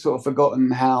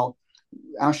forgotten how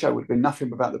our show would have been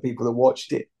nothing without the people that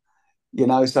watched it,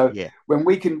 so when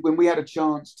we had a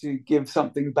chance to give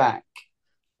something back,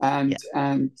 and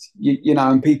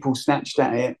people snatched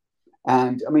at it,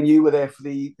 and you were there for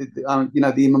the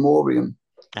in memoriam,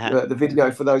 the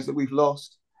video for those that we've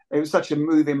lost. It was such a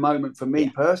moving moment for me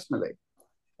personally,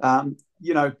 and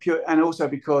also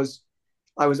because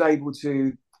I was able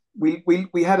to.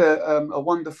 We had a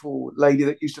wonderful lady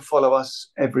that used to follow us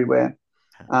everywhere,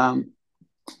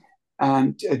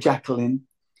 and Jacqueline,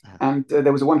 and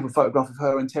there was a wonderful photograph of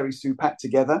her and Terry Sue Pat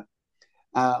together.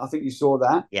 I think you saw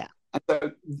that. Yeah. And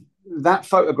so that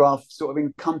photograph sort of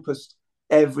encompassed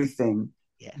everything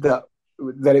that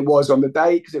it was on the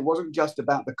day, because it wasn't just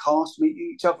about the cast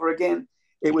meeting each other again.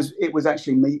 It was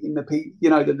actually meeting the people,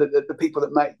 the people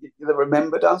that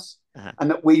remembered us,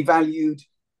 and that we valued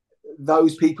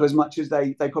those people as much as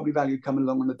they probably valued coming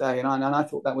along on the day, and I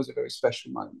thought that was a very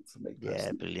special moment for me personally.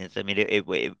 Yeah, brilliant.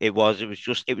 It was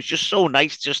just so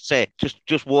nice just to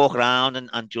just walk around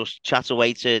and just chat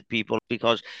away to people,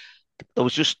 because there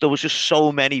was just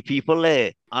so many people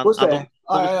there.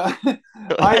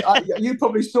 You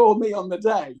probably saw me on the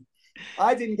day.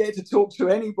 I didn't get to talk to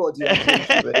anybody.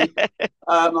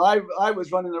 I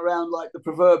was running around like the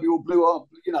proverbial blue arm,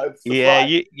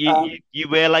 you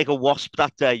were like a wasp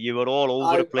that day. You were all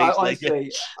over the place.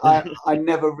 Honestly, I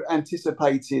never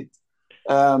anticipated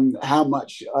how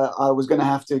much I was going to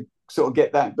have to sort of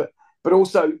get that, but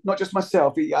also not just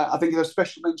myself. I think there's a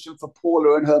special mention for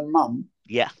Paula and her mum.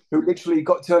 Yeah, who literally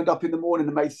got turned up in the morning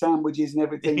and made sandwiches and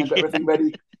everything and got everything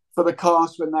ready for the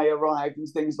cast when they arrived and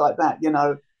things like that, you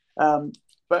know.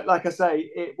 But like I say,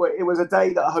 it was a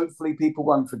day that hopefully people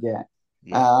won't forget.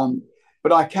 Yeah.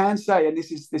 But I can say, and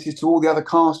this is to all the other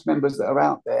cast members that are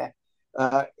out there,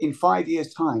 in 5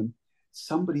 years' time,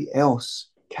 somebody else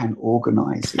can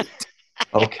organise it.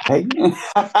 Okay.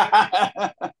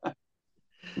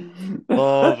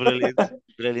 Oh,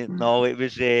 brilliant! No, it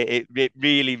was it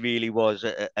really was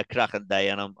a cracking day,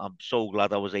 and I'm so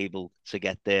glad I was able to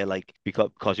get there, like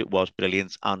because it was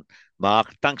brilliant. And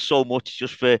Mark, thanks so much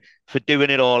just for doing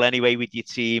it all anyway with your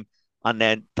team, and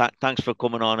then thanks for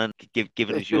coming on and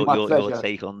giving us your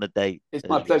take on the day. It's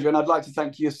my pleasure, and I'd like to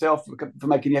thank you yourself for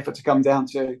making the effort to come down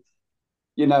to.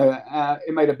 You know,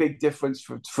 it made a big difference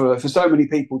for so many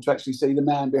people to actually see the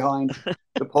man behind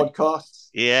the podcasts.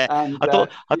 Yeah, and, I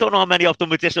don't know how many of them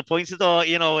were disappointed, or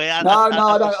you know. I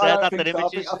don't think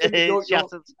so. I think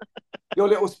your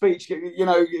little speech, you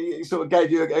know, it sort of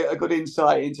gave you a good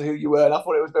insight into who you were, and I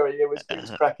thought it was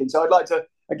cracking. So I'd like to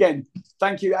again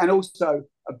thank you, and also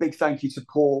a big thank you to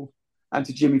Paul and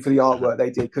to Jimmy for the artwork they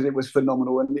did, because it was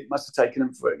phenomenal, and it must have taken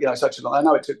them for such a long. I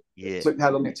know it took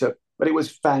how long it took. But it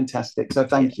was fantastic. So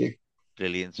thank you.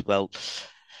 Brilliant. Well,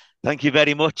 thank you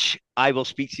very much. I will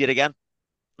speak to you again.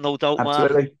 No doubt,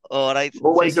 absolutely. Mark. All right.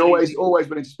 Always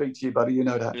willing to speak to you, buddy. You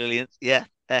know that. Brilliant. Yeah.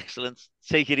 Excellent.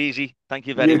 Take it easy. Thank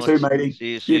you very much. You too, matey.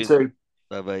 See you soon. You too.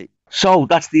 Bye-bye. So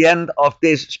that's the end of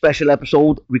this special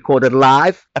episode recorded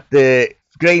live at the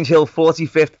Grange Hill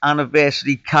 45th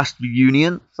anniversary cast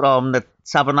reunion from the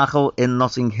Tabernacle in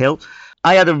Notting Hill.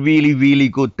 I had a really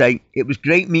good day. It was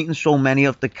great meeting so many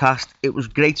of the cast. It was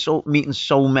great meeting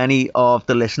so many of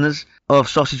the listeners of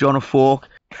Sausage on a Fork.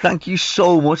 Thank you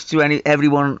so much to every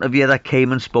one of you that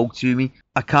came and spoke to me.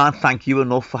 I can't thank you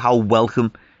enough for how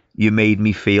welcome you made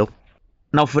me feel.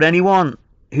 Now, for anyone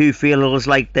who feels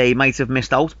like they might have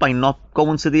missed out by not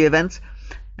going to the event,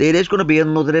 there is going to be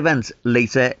another event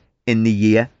later in the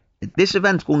year. This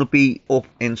event's going to be up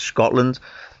in Scotland.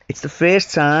 It's the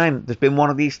first time there's been one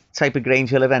of these type of Grange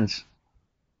Hill events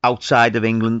outside of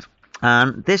England.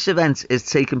 And this event is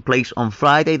taking place on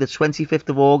Friday, the 25th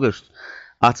of August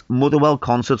at Motherwell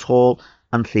Concert Hall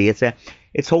and Theatre.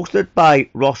 It's hosted by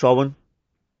Ross Owen,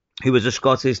 who is a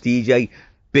Scottish DJ,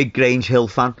 big Grange Hill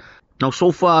fan. Now,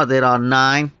 so far, there are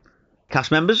 9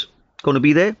 cast members going to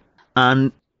be there.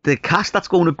 And the cast that's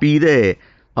going to be there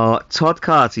are Todd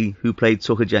Carty, who played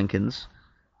Tucker Jenkins,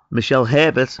 Michelle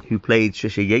Herbert, who played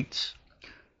Trisha Yates,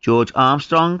 George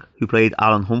Armstrong, who played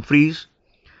Alan Humphreys,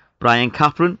 Brian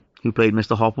Capron, who played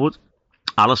Mr. Hopwood,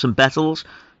 Alison Bettles,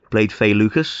 who played Faye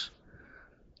Lucas,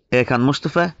 Erkan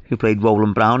Mustafa, who played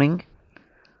Roland Browning,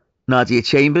 Nadia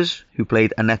Chambers, who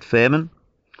played Annette Fairman,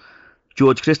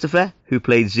 George Christopher, who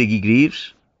played Ziggy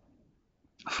Greaves,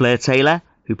 Fleur Taylor,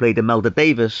 who played Imelda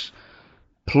Davis,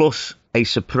 plus a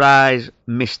surprise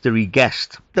mystery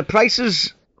guest. The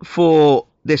prices for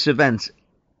this event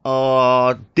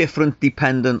are different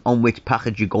depending on which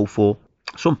package you go for.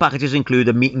 Some packages include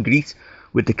a meet and greet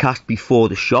with the cast before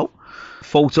the show,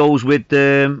 photos with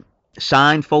them,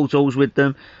 signed photos with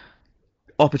them,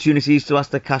 opportunities to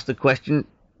ask the cast a question.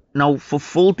 Now, for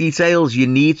full details, you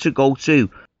need to go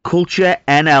to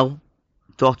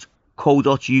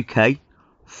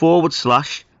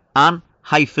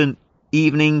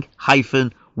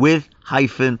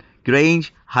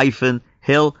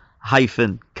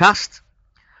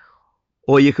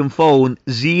or you can phone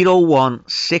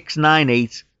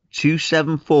 01698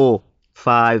 274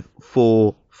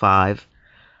 545.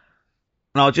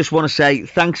 And I just want to say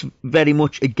thanks very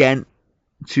much again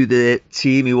to the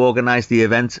team who organised the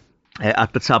event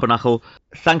at the Tabernacle.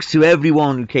 Thanks to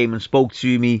everyone who came and spoke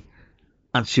to me,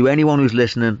 and to anyone who's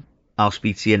listening, I'll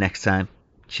speak to you next time.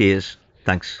 Cheers.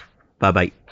 Thanks. Bye bye.